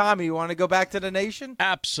 877-FIGHT-93. Tommy, you want to go back to the nation?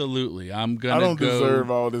 Absolutely. I don't deserve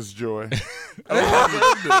all this joy.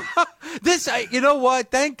 You know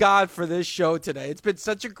what? Thank God for this show today. It's been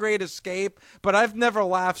such a great escape, but I've never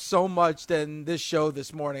laughed so much than this show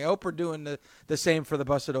this morning. I hope we're doing the same for the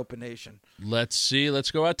Busted Open Nation. Let's see. Let's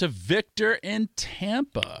go out to Victor in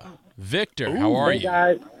Tampa. Victor, how are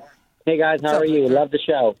you? Hey, guys, how are you? Love the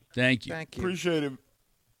show. Thank you. Appreciate it.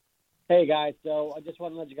 Hey, guys, so I just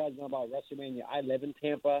want to let you guys know about WrestleMania. I live in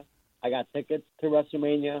Tampa. I got tickets to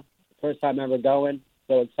WrestleMania. First time ever going.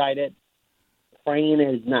 So excited. Praying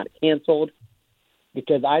is not canceled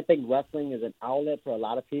because I think wrestling is an outlet for a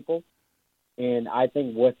lot of people. And I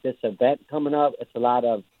think with this event coming up, it's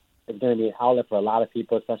going to be an outlet for a lot of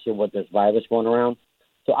people, especially with this virus going around.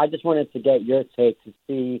 So I just wanted to get your take to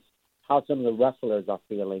see how some of the wrestlers are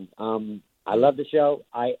feeling. I love the show.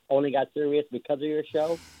 I only got serious because of your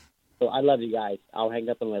show. So I love you guys. I'll hang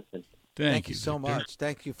up and listen. Thank you so much.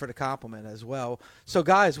 Thank you for the compliment as well. So,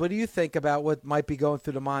 guys, what do you think about what might be going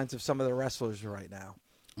through the minds of some of the wrestlers right now?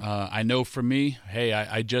 I know for me, hey,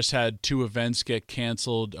 I just had 2 events get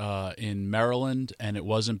canceled in Maryland, and it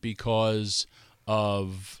wasn't because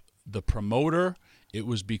of the promoter. It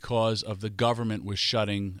was because of the government was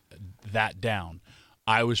shutting that down.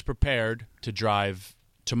 I was prepared to drive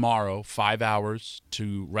tomorrow 5 hours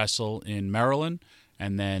to wrestle in Maryland,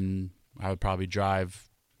 and then I would probably drive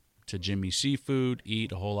to Jimmy's Seafood,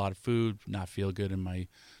 eat a whole lot of food, not feel good in my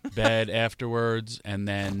bed afterwards, and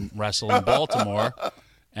then wrestle in Baltimore.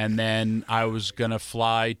 And then I was going to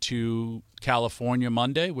fly to California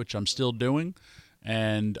Monday, which I'm still doing,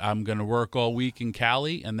 and I'm going to work all week in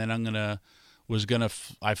Cali, and then I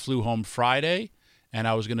flew home Friday, and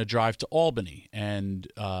I was going to drive to Albany, and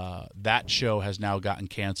that show has now gotten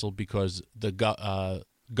canceled because the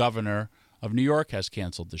governor of New York has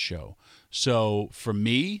canceled the show. So for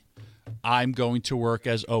me, I'm going to work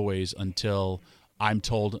as always until I'm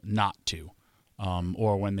told not to,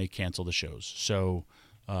 or when they cancel the shows. So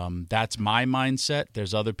that's my mindset.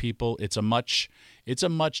 There's other people. It's a much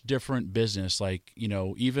different business. Like, you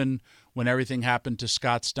know, even when everything happened to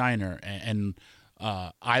Scott Steiner and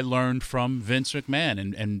I learned from Vince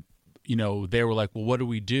McMahon and, you know, they were like, well, what do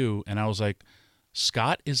we do? And I was like,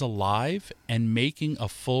 Scott is alive and making a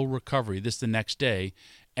full recovery the next day.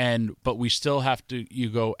 But we still have to, you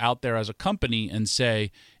go out there as a company and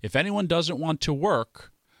say, if anyone doesn't want to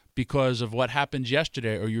work because of what happened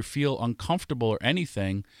yesterday or you feel uncomfortable or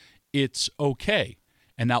anything, it's okay.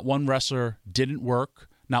 And not one wrestler didn't work.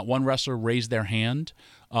 Not one wrestler raised their hand.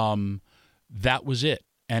 That was it.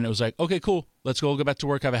 And it was like, okay, cool. Let's go back to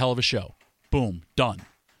work, have a hell of a show. Boom, done.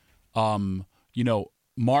 You know,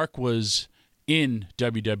 Mark was in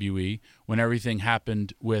WWE when everything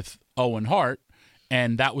happened with Owen Hart,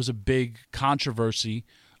 and that was a big controversy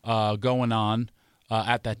going on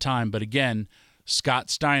at that time. But again, Scott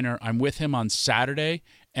Steiner, I'm with him on Saturday,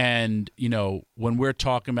 and when we're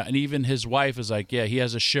talking about, and even his wife is like, yeah, he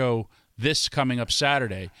has a show this coming up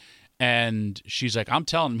Saturday, and she's like, I'm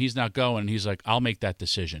telling him he's not going, and he's like, I'll make that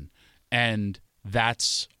decision. And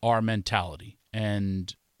that's our mentality.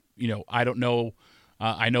 And I don't know.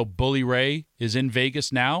 I know Bully Ray is in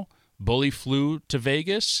Vegas now. Bully flew to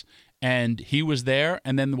Vegas, and he was there.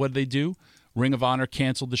 And then what did they do? Ring of Honor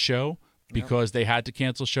canceled the show because they had to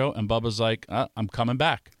cancel the show. And Bubba's like, I'm coming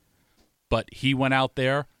back. But he went out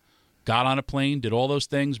there, got on a plane, did all those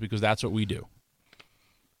things because that's what we do.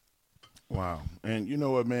 Wow. And you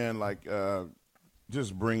know what, man,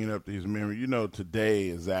 just bringing up these memories, today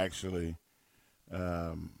is actually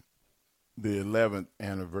the 11th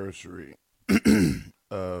anniversary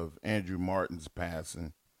of Andrew Martin's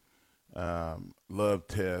passing. Love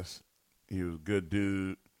Tess. He was a good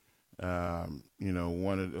dude.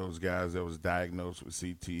 One of those guys that was diagnosed with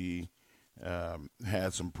CTE,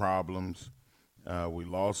 had some problems. We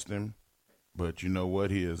lost him, but you know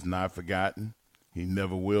what? He is not forgotten. He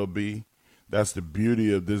never will be. That's the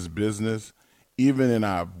beauty of this business. Even in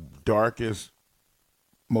our darkest,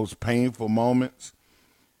 most painful moments,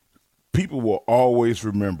 people will always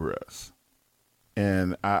remember us.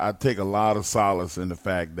 And I take a lot of solace in the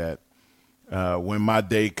fact that when my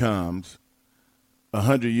day comes,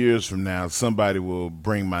 100 years from now, somebody will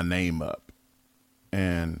bring my name up.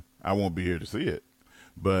 And I won't be here to see it.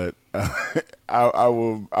 But I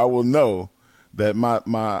will know that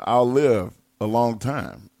I'll live a long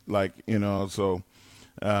time. So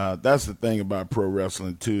that's the thing about pro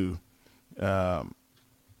wrestling, too.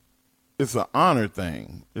 It's an honor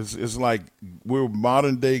thing. It's like we're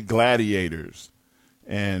modern-day gladiators,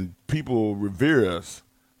 and people revere us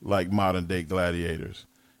like modern-day gladiators.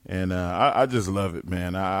 And I just love it,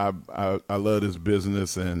 man. I love this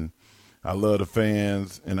business, and I love the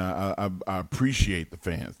fans, and I appreciate the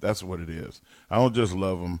fans. That's what it is. I don't just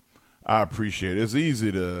love them. I appreciate it. It's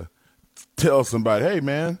easy to tell somebody, hey,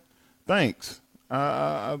 man, thanks.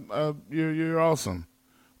 You're awesome.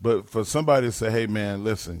 But for somebody to say, hey, man,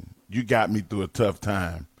 listen, you got me through a tough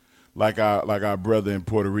time, like our brother in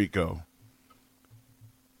Puerto Rico.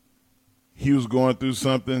 He was going through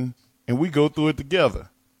something, and we go through it together.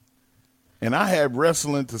 And I had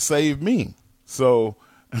wrestling to save me. So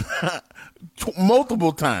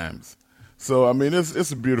multiple times. So, I mean,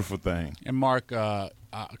 it's a beautiful thing. And, Mark,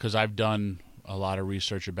 because I've done a lot of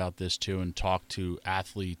research about this, too, and talked to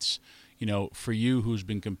athletes, for you who's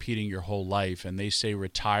been competing your whole life, and they say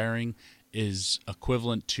retiring is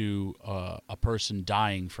equivalent to a person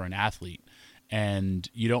dying for an athlete, and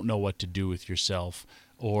you don't know what to do with yourself,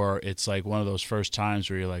 or it's like one of those first times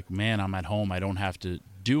where you're like, man, I'm at home, I don't have to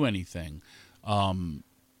do anything.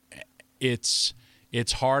 It's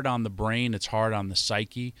hard on the brain, it's hard on the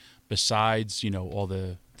psyche, besides, all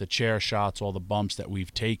the chair shots, all the bumps that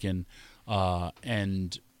we've taken,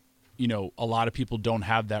 and a lot of people don't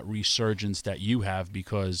have that resurgence that you have,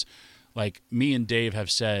 because like me and Dave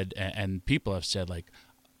have said, and people have said, like,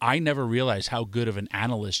 I never realized how good of an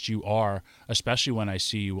analyst you are, especially when I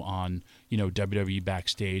see you on, WWE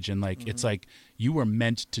Backstage. And like, It's like you were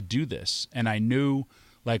meant to do this. And I knew,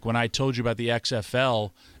 like, when I told you about the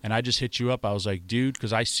XFL and I just hit you up, I was like, dude,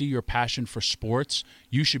 because I see your passion for sports,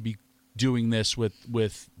 you should be doing this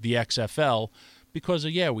with the XFL, because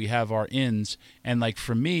we have our ins. And like,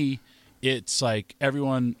 for me, it's like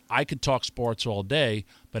I could talk sports all day,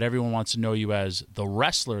 but everyone wants to know you as the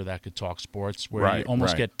wrestler that could talk sports, where you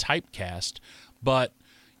almost get typecast. But,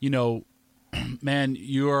 man,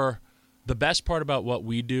 you're the best part about what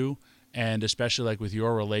we do, and especially like with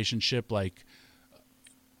your relationship, like,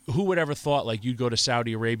 who would ever thought like you'd go to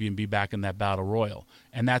Saudi Arabia and be back in that battle royal?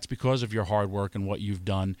 And that's because of your hard work and what you've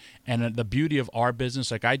done. And the beauty of our business,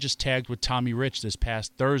 like I just tagged with Tommy Rich this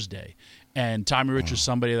past Thursday, and Tommy Rich was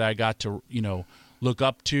somebody that I got to, look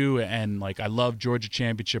up to, and like I love Georgia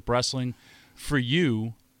Championship Wrestling. For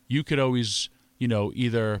you, you could always,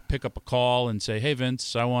 either pick up a call and say, hey,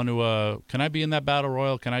 Vince, I want to, can I be in that battle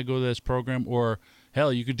royal? Can I go to this program? Or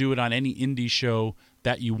hell, you could do it on any indie show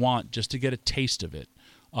that you want just to get a taste of it.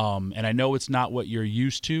 And I know it's not what you're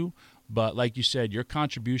used to, but like you said, your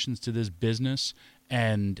contributions to this business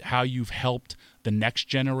and how you've helped the next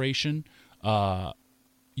generation,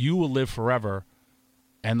 you will live forever.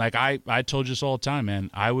 And like I told you this all the time, man,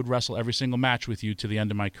 I would wrestle every single match with you to the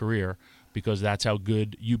end of my career, because that's how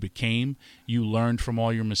good you became. You learned from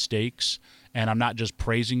all your mistakes. And I'm not just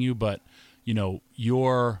praising you, but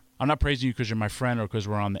I'm not praising you because you're my friend or because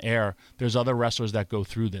we're on the air. There's other wrestlers that go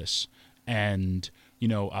through this. And,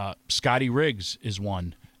 Scotty Riggs is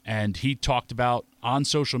one. And he talked about on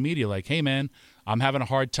social media, like, hey, man, I'm having a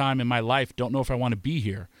hard time in my life. Don't know if I want to be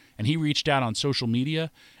here. And he reached out on social media,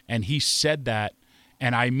 and he said that.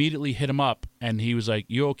 And I immediately hit him up, and he was like,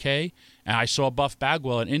 you okay? And I saw Buff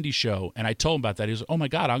Bagwell at Indie Show, and I told him about that. He was like, oh, my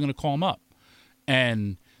God, I'm going to call him up.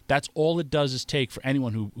 And that's all it does is take for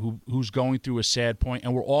anyone who's going through a sad point.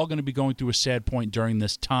 And we're all going to be going through a sad point during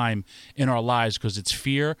this time in our lives because it's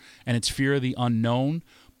fear, and it's fear of the unknown.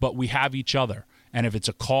 But we have each other. And if it's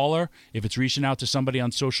a caller, if it's reaching out to somebody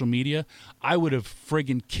on social media, I would have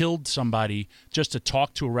friggin' killed somebody just to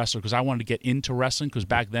talk to a wrestler because I wanted to get into wrestling because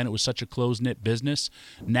back then it was such a close-knit business.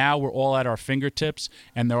 Now we're all at our fingertips,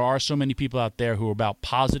 and there are so many people out there who are about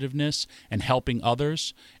positiveness and helping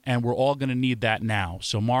others, and we're all going to need that now.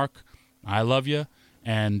 So, Mark, I love you,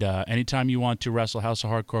 and anytime you want to wrestle House of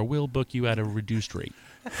Hardcore, we'll book you at a reduced rate.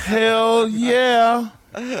 Hell yeah.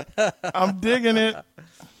 I'm digging it.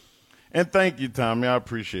 And thank you, Tommy. I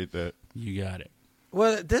appreciate that. You got it.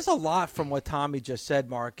 Well, there's a lot from what Tommy just said,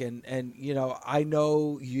 Mark, and I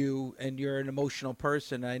know you, and you're an emotional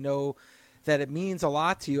person. I know that it means a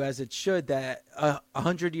lot to you, as it should, that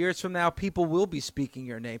 100 years from now, people will be speaking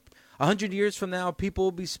your name. 100 years from now, people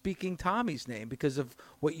will be speaking Tommy's name because of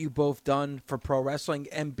what you both done for pro wrestling.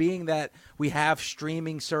 And being that we have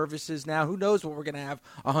streaming services now, who knows what we're going to have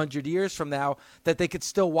 100 years from now, that they could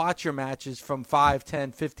still watch your matches from 5,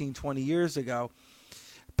 10, 15, 20 years ago.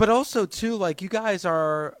 But also, too, like, you guys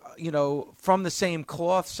are, from the same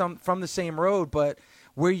cloth, from the same road, but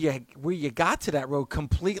where you got to that road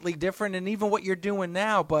completely different, and even what you're doing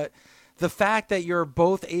now. But the fact that you're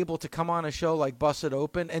both able to come on a show like Busted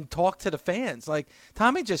Open and talk to the fans, like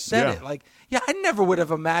Tommy just said it, like, yeah, I never would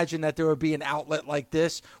have imagined that there would be an outlet like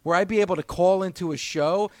this where I'd be able to call into a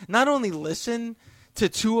show, not only listen to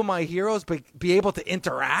two of my heroes, but be able to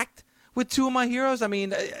interact with two of my heroes. I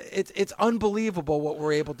mean, it's unbelievable what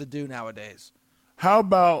we're able to do nowadays. How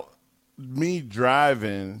about me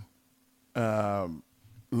driving,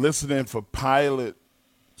 listening for pilot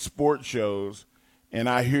sports shows, and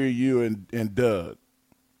I hear you and Doug,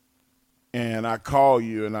 and I call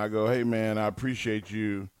you and I go, hey, man, I appreciate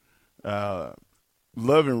you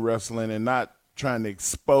loving wrestling and not trying to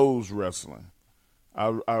expose wrestling.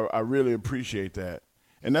 I really appreciate that.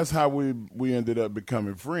 And that's how we ended up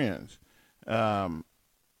becoming friends,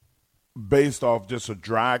 based off just a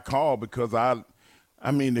dry call, because I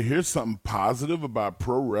mean, to hear something positive about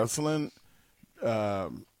pro wrestling,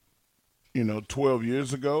 12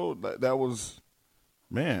 years ago, that was,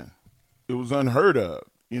 man, it was unheard of.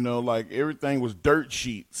 Like everything was dirt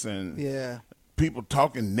sheets and people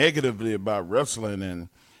talking negatively about wrestling, and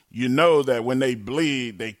that when they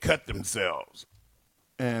bleed, they cut themselves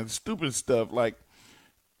and stupid stuff. Like,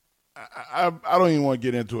 I don't even want to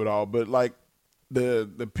get into it all, but like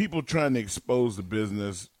the people trying to expose the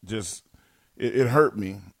business, just it hurt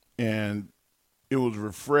me, and it was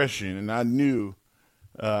refreshing. And I knew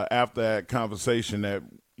after that conversation that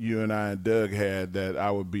you and I and Doug had that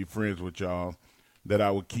I would be friends with y'all, that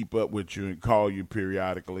I would keep up with you and call you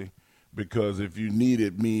periodically, because if you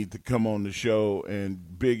needed me to come on the show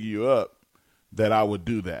and big you up, that I would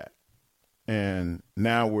do that. And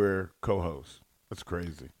now we're co-hosts. That's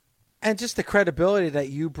crazy. And just the credibility that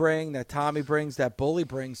you bring, that Tommy brings, that Bully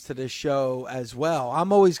brings to this show as well.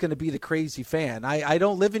 I'm always going to be the crazy fan. I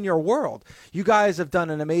don't live in your world. You guys have done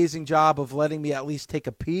an amazing job of letting me at least take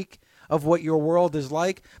a peek of what your world is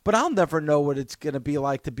like, but I'll never know what it's going to be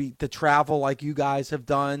like to travel like you guys have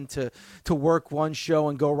done, to work one show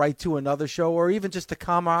and go right to another show, or even just the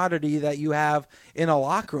camaraderie that you have in a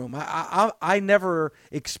locker room. I never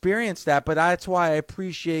experienced that, but that's why I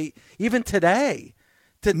appreciate even today.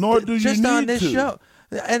 Nor do you just need on this to. show.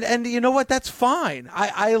 And you know what? That's fine.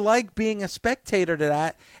 I like being a spectator to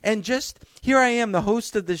that. And just here I am, the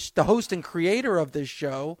host and creator of this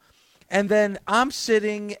show, and then I'm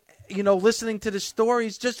sitting, listening to the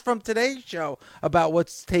stories just from today's show about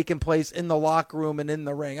what's taking place in the locker room and in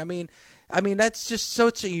the ring. I mean, that's just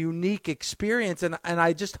such a unique experience, and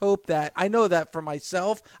I just hope that, I know that for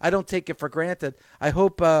myself, I don't take it for granted. I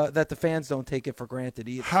hope that the fans don't take it for granted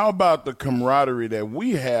either. How about the camaraderie that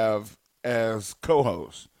we have as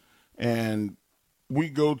co-hosts? And we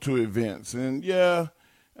go to events, and the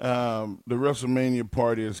WrestleMania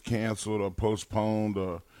party is canceled or postponed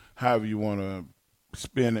or however you want to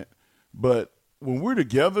spin it. But when we're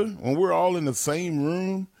together, when we're all in the same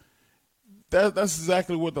room, that's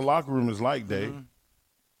exactly what the locker room is like, Dave.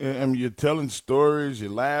 Mm-hmm. I mean, you're telling stories, you're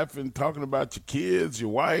laughing, talking about your kids, your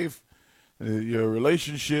wife, your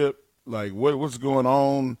relationship, like what's going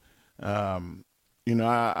on.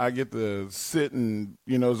 I get to sit and,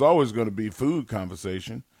 it's always going to be food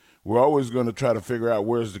conversation. We're always going to try to figure out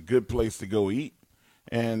where's the good place to go eat.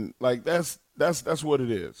 And like, that's what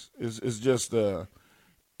it is. It's just, it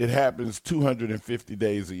happens 250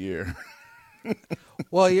 days a year.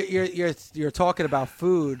 Well, you're talking about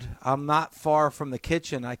food. I'm not far from the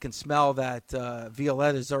kitchen. I can smell that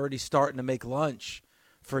Violetta's already starting to make lunch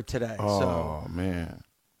for today. Oh, man.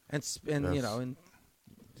 And in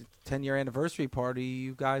 10-year anniversary party,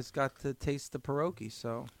 you guys got to taste the pierogi.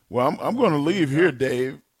 So, well, I'm going to leave here,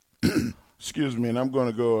 Dave. Excuse me, and I'm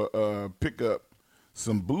going to go pick up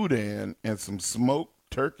some boudin and some smoked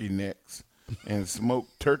turkey necks and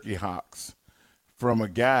smoked turkey hocks from a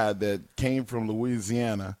guy that came from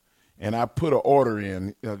Louisiana, and I put an order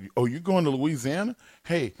in. Oh, you going to Louisiana?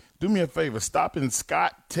 Hey, do me a favor. Stop in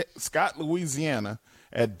Scott, Louisiana,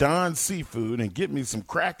 at Don's Seafood and get me some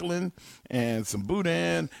crackling and some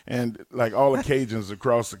boudin. And like all the Cajuns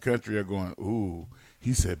across the country are going, ooh,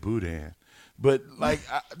 he said boudin. But like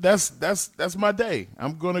that's my day.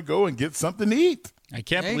 I'm gonna go and get something to eat. I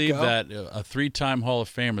can't believe that a 3-time Hall of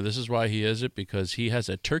Famer. This is why he is it, because he has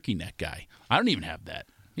a turkey neck guy. I don't even have that.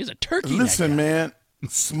 He has a turkey neck guy. Listen, man,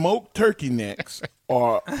 smoked turkey necks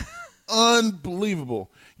are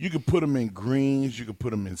unbelievable. You could put them in greens. You could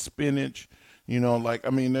put them in spinach.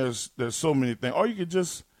 There's so many things. Or you could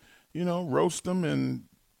just, roast them and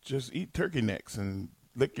just eat turkey necks and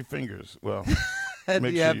lick your fingers. Well,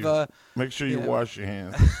 make sure you wash your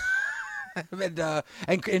hands.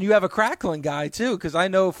 And you have a crackling guy too, because I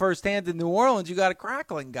know firsthand in New Orleans you got a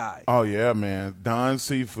crackling guy. Oh yeah, man, Don's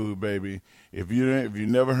Seafood, baby. If you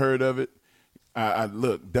never heard of it,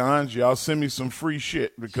 look, Don's, y'all send me some free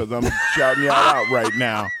shit because I'm shouting y'all out right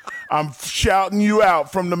now. I'm shouting you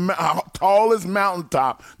out from the tallest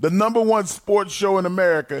mountaintop, the #1 sports show in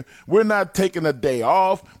America. We're not taking a day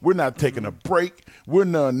off. We're not taking a break. We're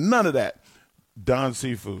none of that. Don's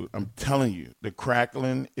Seafood, I'm telling you, the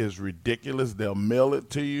crackling is ridiculous. They'll mail it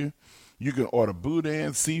to you. You can order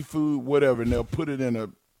boudin, seafood, whatever, and they'll put it in a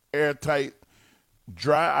airtight,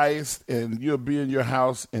 dry ice, and you'll be in your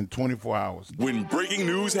house in 24 hours. When breaking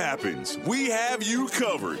news happens, we have you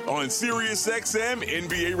covered on SiriusXM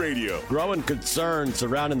NBA Radio. Growing concerns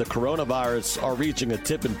surrounding the coronavirus are reaching a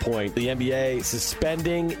tipping point. The NBA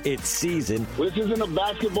suspending its season. This isn't a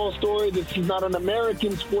basketball story. This is not an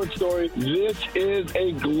American sports story. This is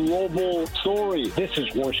a global story. This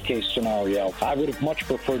is worst case scenario. I would have much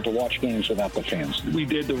preferred to watch games without the fans. We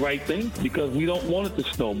did the right thing because we don't want it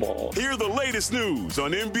to snowball. Hear the latest news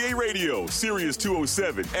on NBA Radio, Sirius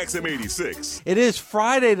 207, XM86. It is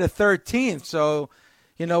Friday the 13th, so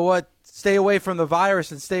you know what? Stay away from the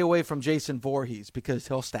virus and stay away from Jason Voorhees because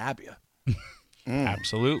he'll stab you.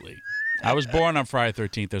 Absolutely. I was born on Friday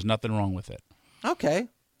 13th. There's nothing wrong with it. Okay.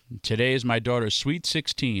 Today is my daughter's sweet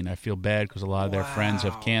 16. I feel bad because a lot of their friends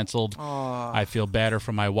have canceled. I feel badder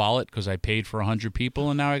for my wallet because I paid for 100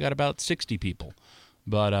 people, and now I got about 60 people.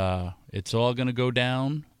 But it's all going to go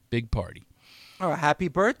down. Big party. Oh, happy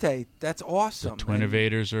birthday. That's awesome. The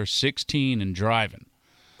Twinnovators are 16 and driving.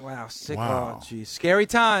 Wow. Wow. Oh, geez. Scary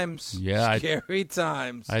times. Yeah. Scary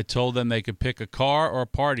times. I told them they could pick a car or a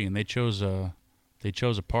party, and they chose a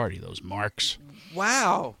party, those marks.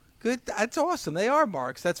 Wow. Good. That's awesome. They are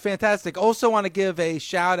marks. That's fantastic. Also want to give a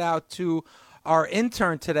shout-out to our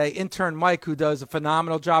intern today, intern Mike, who does a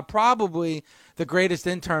phenomenal job, probably the greatest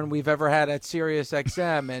intern we've ever had at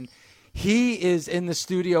SiriusXM, and he is in the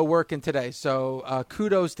studio working today. So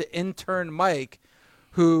kudos to intern Mike,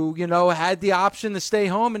 who, had the option to stay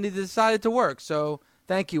home and he decided to work. So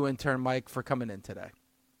thank you, intern Mike, for coming in today.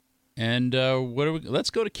 And let's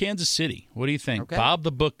go to Kansas City. What do you think? Okay. Bob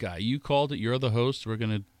the Book Guy. You called it. You're the host. We're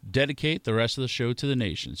going to dedicate the rest of the show to the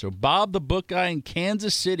nation. So Bob the Book Guy in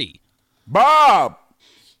Kansas City. Bob!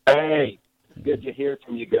 Hey. Good to hear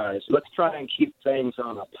from you guys. Let's try and keep things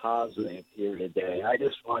on a positive here today. I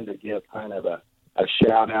just wanted to give kind of a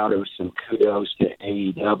shout-out or some kudos to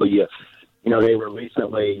AEW. They were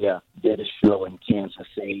recently did a show in Kansas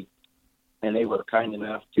City, and they were kind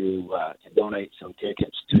enough to donate some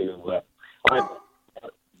tickets to my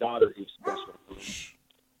daughter who's special needs,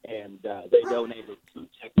 and they donated some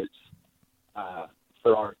tickets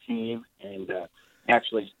for our team. And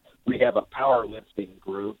actually, we have a powerlifting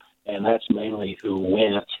group, and that's mainly who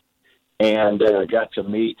went, and got to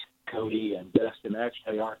meet Cody and Dustin.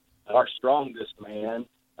 Actually, our strongest man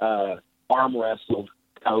arm wrestled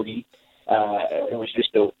Cody. It was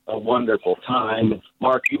just a wonderful time.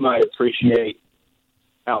 Mark, you might appreciate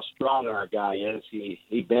how strong our guy is.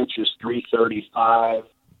 He benches 335,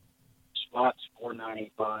 squats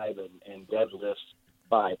 495, and deadlifts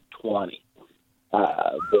 520.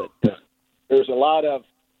 But there's a lot of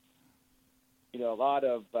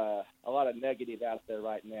negative out there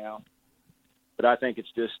right now. But I think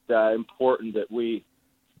it's just important that we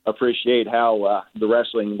appreciate how the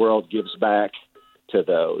wrestling world gives back to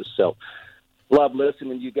those. So love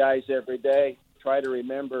listening to you guys every day. Try to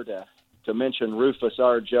remember to mention Rufus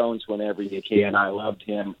R. Jones whenever you can. I loved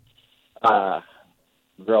him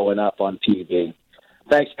growing up on TV.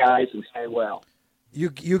 Thanks, guys, and stay well.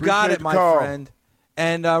 You got it, my friend.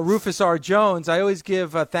 And Rufus R. Jones, I always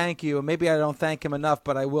give a thank you. Maybe I don't thank him enough,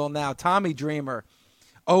 but I will now. Tommy Dreamer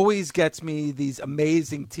always gets me these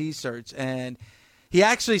amazing T-shirts, and he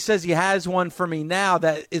actually says he has one for me now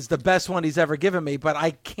that is the best one he's ever given me, but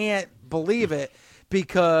I can't believe it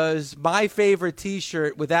because my favorite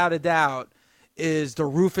T-shirt, without a doubt, is the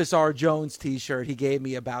Rufus R. Jones T-shirt he gave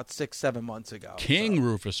me about 6-7 months ago. King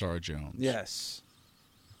Rufus R. Jones. Yes.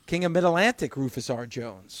 King of Mid-Atlantic Rufus R.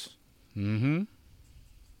 Jones. Mm-hmm.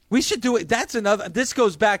 We should do it. That's another. This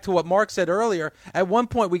goes back to what Mark said earlier. At one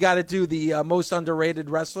point, we got to do the most underrated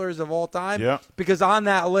wrestlers of all time. Yeah. Because on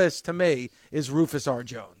that list, to me, is Rufus R.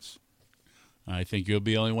 Jones. I think you'll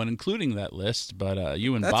be the only one including that list, but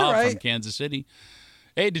you and That's Bob all right. from Kansas City.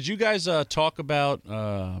 Hey, did you guys talk about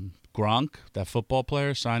Gronk, that football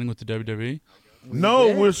player, signing with the WWE?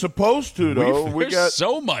 We're supposed to, though. There's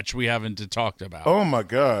so much we haven't talked about. Oh, my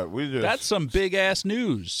God. That's some big-ass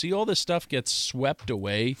news. See, all this stuff gets swept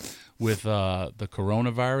away with the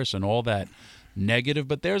coronavirus and all that negative,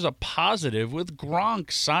 but there's a positive with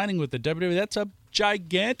Gronk signing with the WWE. That's a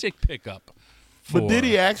gigantic pickup. But did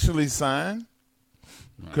he actually sign?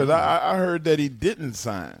 Because I heard that he didn't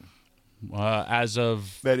sign. As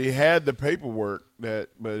of... That he had the paperwork, but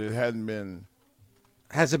it hadn't been...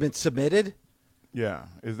 Has it been submitted? Yeah.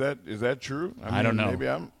 Is that true? I don't know.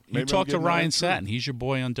 Maybe you talked to Ryan Satin. He's your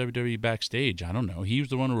boy on WWE Backstage. I don't know. He was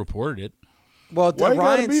the one who reported it. Well, why Ryan you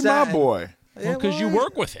gotta be Satin, my boy? Because you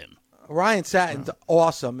work with him. Ryan Satin's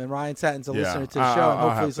awesome, and Ryan Satin's a listener to the show, and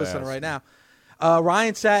hopefully he's listening right now.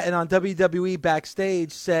 Ryan Satin on WWE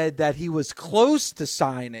Backstage said that he was close to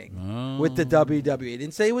signing with the WWE. He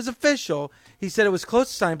didn't say it was official. He said it was close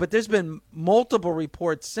to signing, but there's been multiple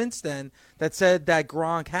reports since then that said that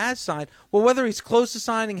Gronk has signed. Well, whether he's close to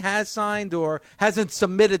signing, has signed, or hasn't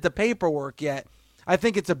submitted the paperwork yet, I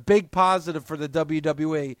think it's a big positive for the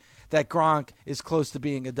WWE that Gronk is close to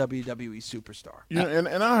being a WWE superstar. Yeah,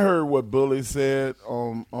 and I heard what Bully said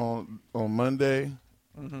on Monday.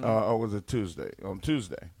 Or was it Tuesday? On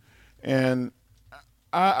Tuesday. And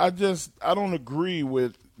I don't agree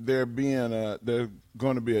with there being there's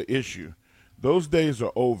going to be an issue. Those days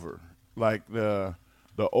are over. Like the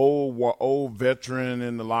old veteran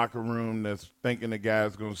in the locker room that's thinking the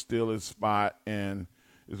guy's going to steal his spot and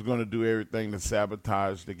is going to do everything to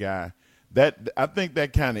sabotage the guy. I think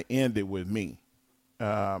that kind of ended with me.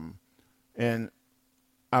 And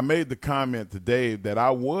I made the comment today that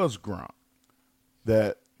I was Gronk.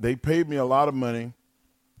 That they paid me a lot of money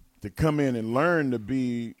to come in and learn to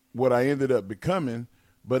be what I ended up becoming,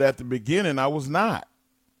 but at the beginning I was not.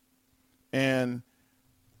 And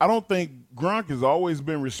I don't think Gronk has always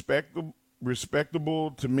been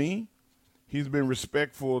respectable to me. He's been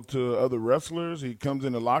respectful to other wrestlers. He comes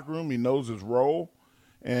in the locker room, he knows his role,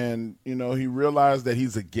 and he realized that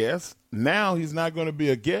he's a guest. Now he's not going to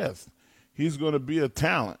be a guest. He's going to be a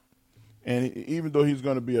talent. And even though he's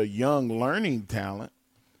going to be a young learning talent,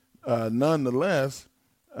 nonetheless,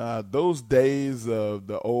 those days of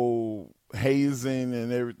the old hazing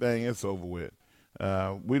and everything, it's over with.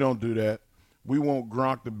 We don't do that. We want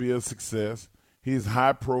Gronk to be a success. He's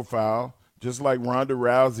high profile. Just like Ronda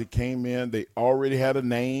Rousey came in, they already had a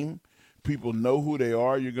name. People know who they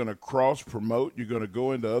are. You're going to cross-promote. You're going to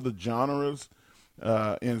go into other genres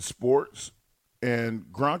in sports. And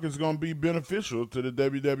Gronk is going to be beneficial to the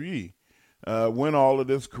WWE. When all of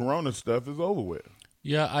this corona stuff is over with.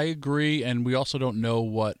 Yeah, I agree, and we also don't know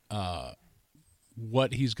what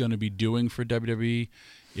he's going to be doing for WWE.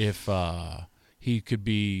 If he could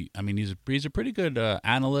be, I mean, he's a pretty good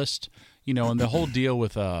analyst, and the whole deal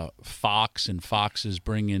with Fox and Fox is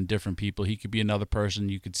bringing in different people. He could be another person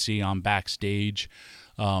you could see on Backstage.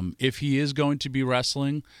 If he is going to be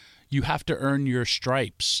wrestling, you have to earn your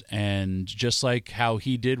stripes. And just like how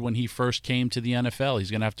he did when he first came to the NFL, he's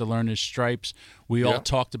going to have to learn his stripes. We all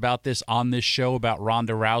talked about this on this show about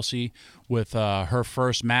Ronda Rousey with her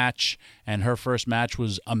first match, and her first match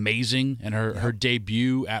was amazing. And her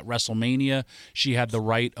debut at WrestleMania, she had the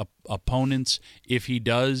right opponents. If he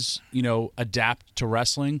does, adapt to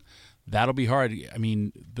wrestling, that'll be hard. I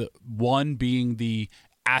mean, the one being the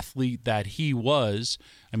athlete that he was.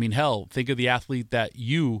 I mean, hell, think of the athlete that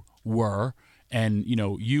you were, and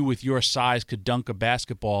you with your size could dunk a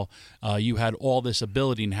basketball. You had all this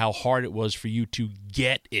ability, and how hard it was for you to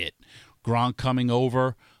get it. Gronk coming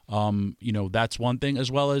over, that's one thing,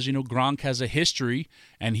 as well as, Gronk has a history,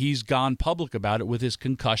 and he's gone public about it with his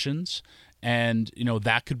concussions, and,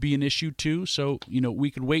 that could be an issue too. So,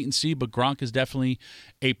 we could wait and see, but Gronk is definitely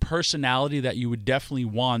a personality that you would definitely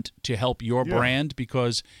want to help your brand,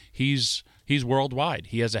 because he's worldwide.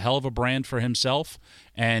 He has a hell of a brand for himself,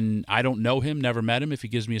 and I don't know him, never met him. If he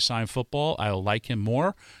gives me a signed football, I'll like him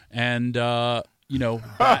more, and,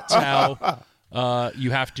 that's how...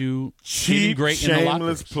 you have to cheap, great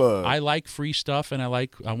shameless plug. I like free stuff, and I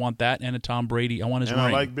want that, and a Tom Brady. I want his ring. I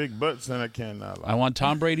like big butts, and I cannot lie. I want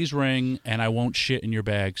Tom Brady's ring, and I won't shit in your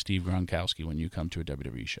bag, Steve Gronkowski, when you come to a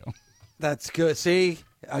WWE show. That's good. See,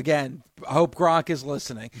 again, I hope Gronk is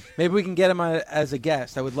listening. Maybe we can get him as a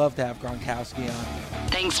guest. I would love to have Gronkowski on.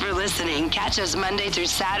 Thanks for listening. Catch us Monday through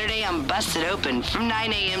Saturday on Busted Open from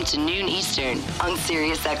 9 a.m. to noon Eastern on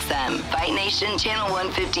SiriusXM, Fight Nation Channel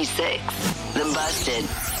 156. The Busted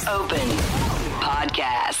Open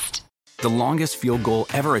Podcast. The longest field goal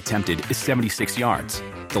ever attempted is 76 yards.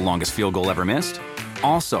 The longest field goal ever missed?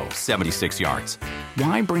 Also 76 yards.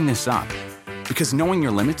 Why bring this up? Because knowing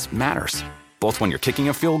your limits matters, both when you're kicking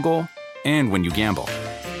a field goal and when you gamble.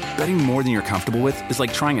 Betting more than you're comfortable with is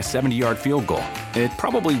like trying a 70-yard field goal. It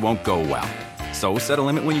probably won't go well. So set a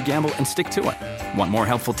limit when you gamble and stick to it. Want more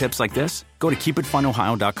helpful tips like this? Go to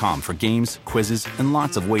keepitfunohio.com for games, quizzes, and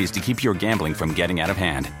lots of ways to keep your gambling from getting out of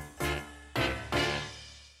hand.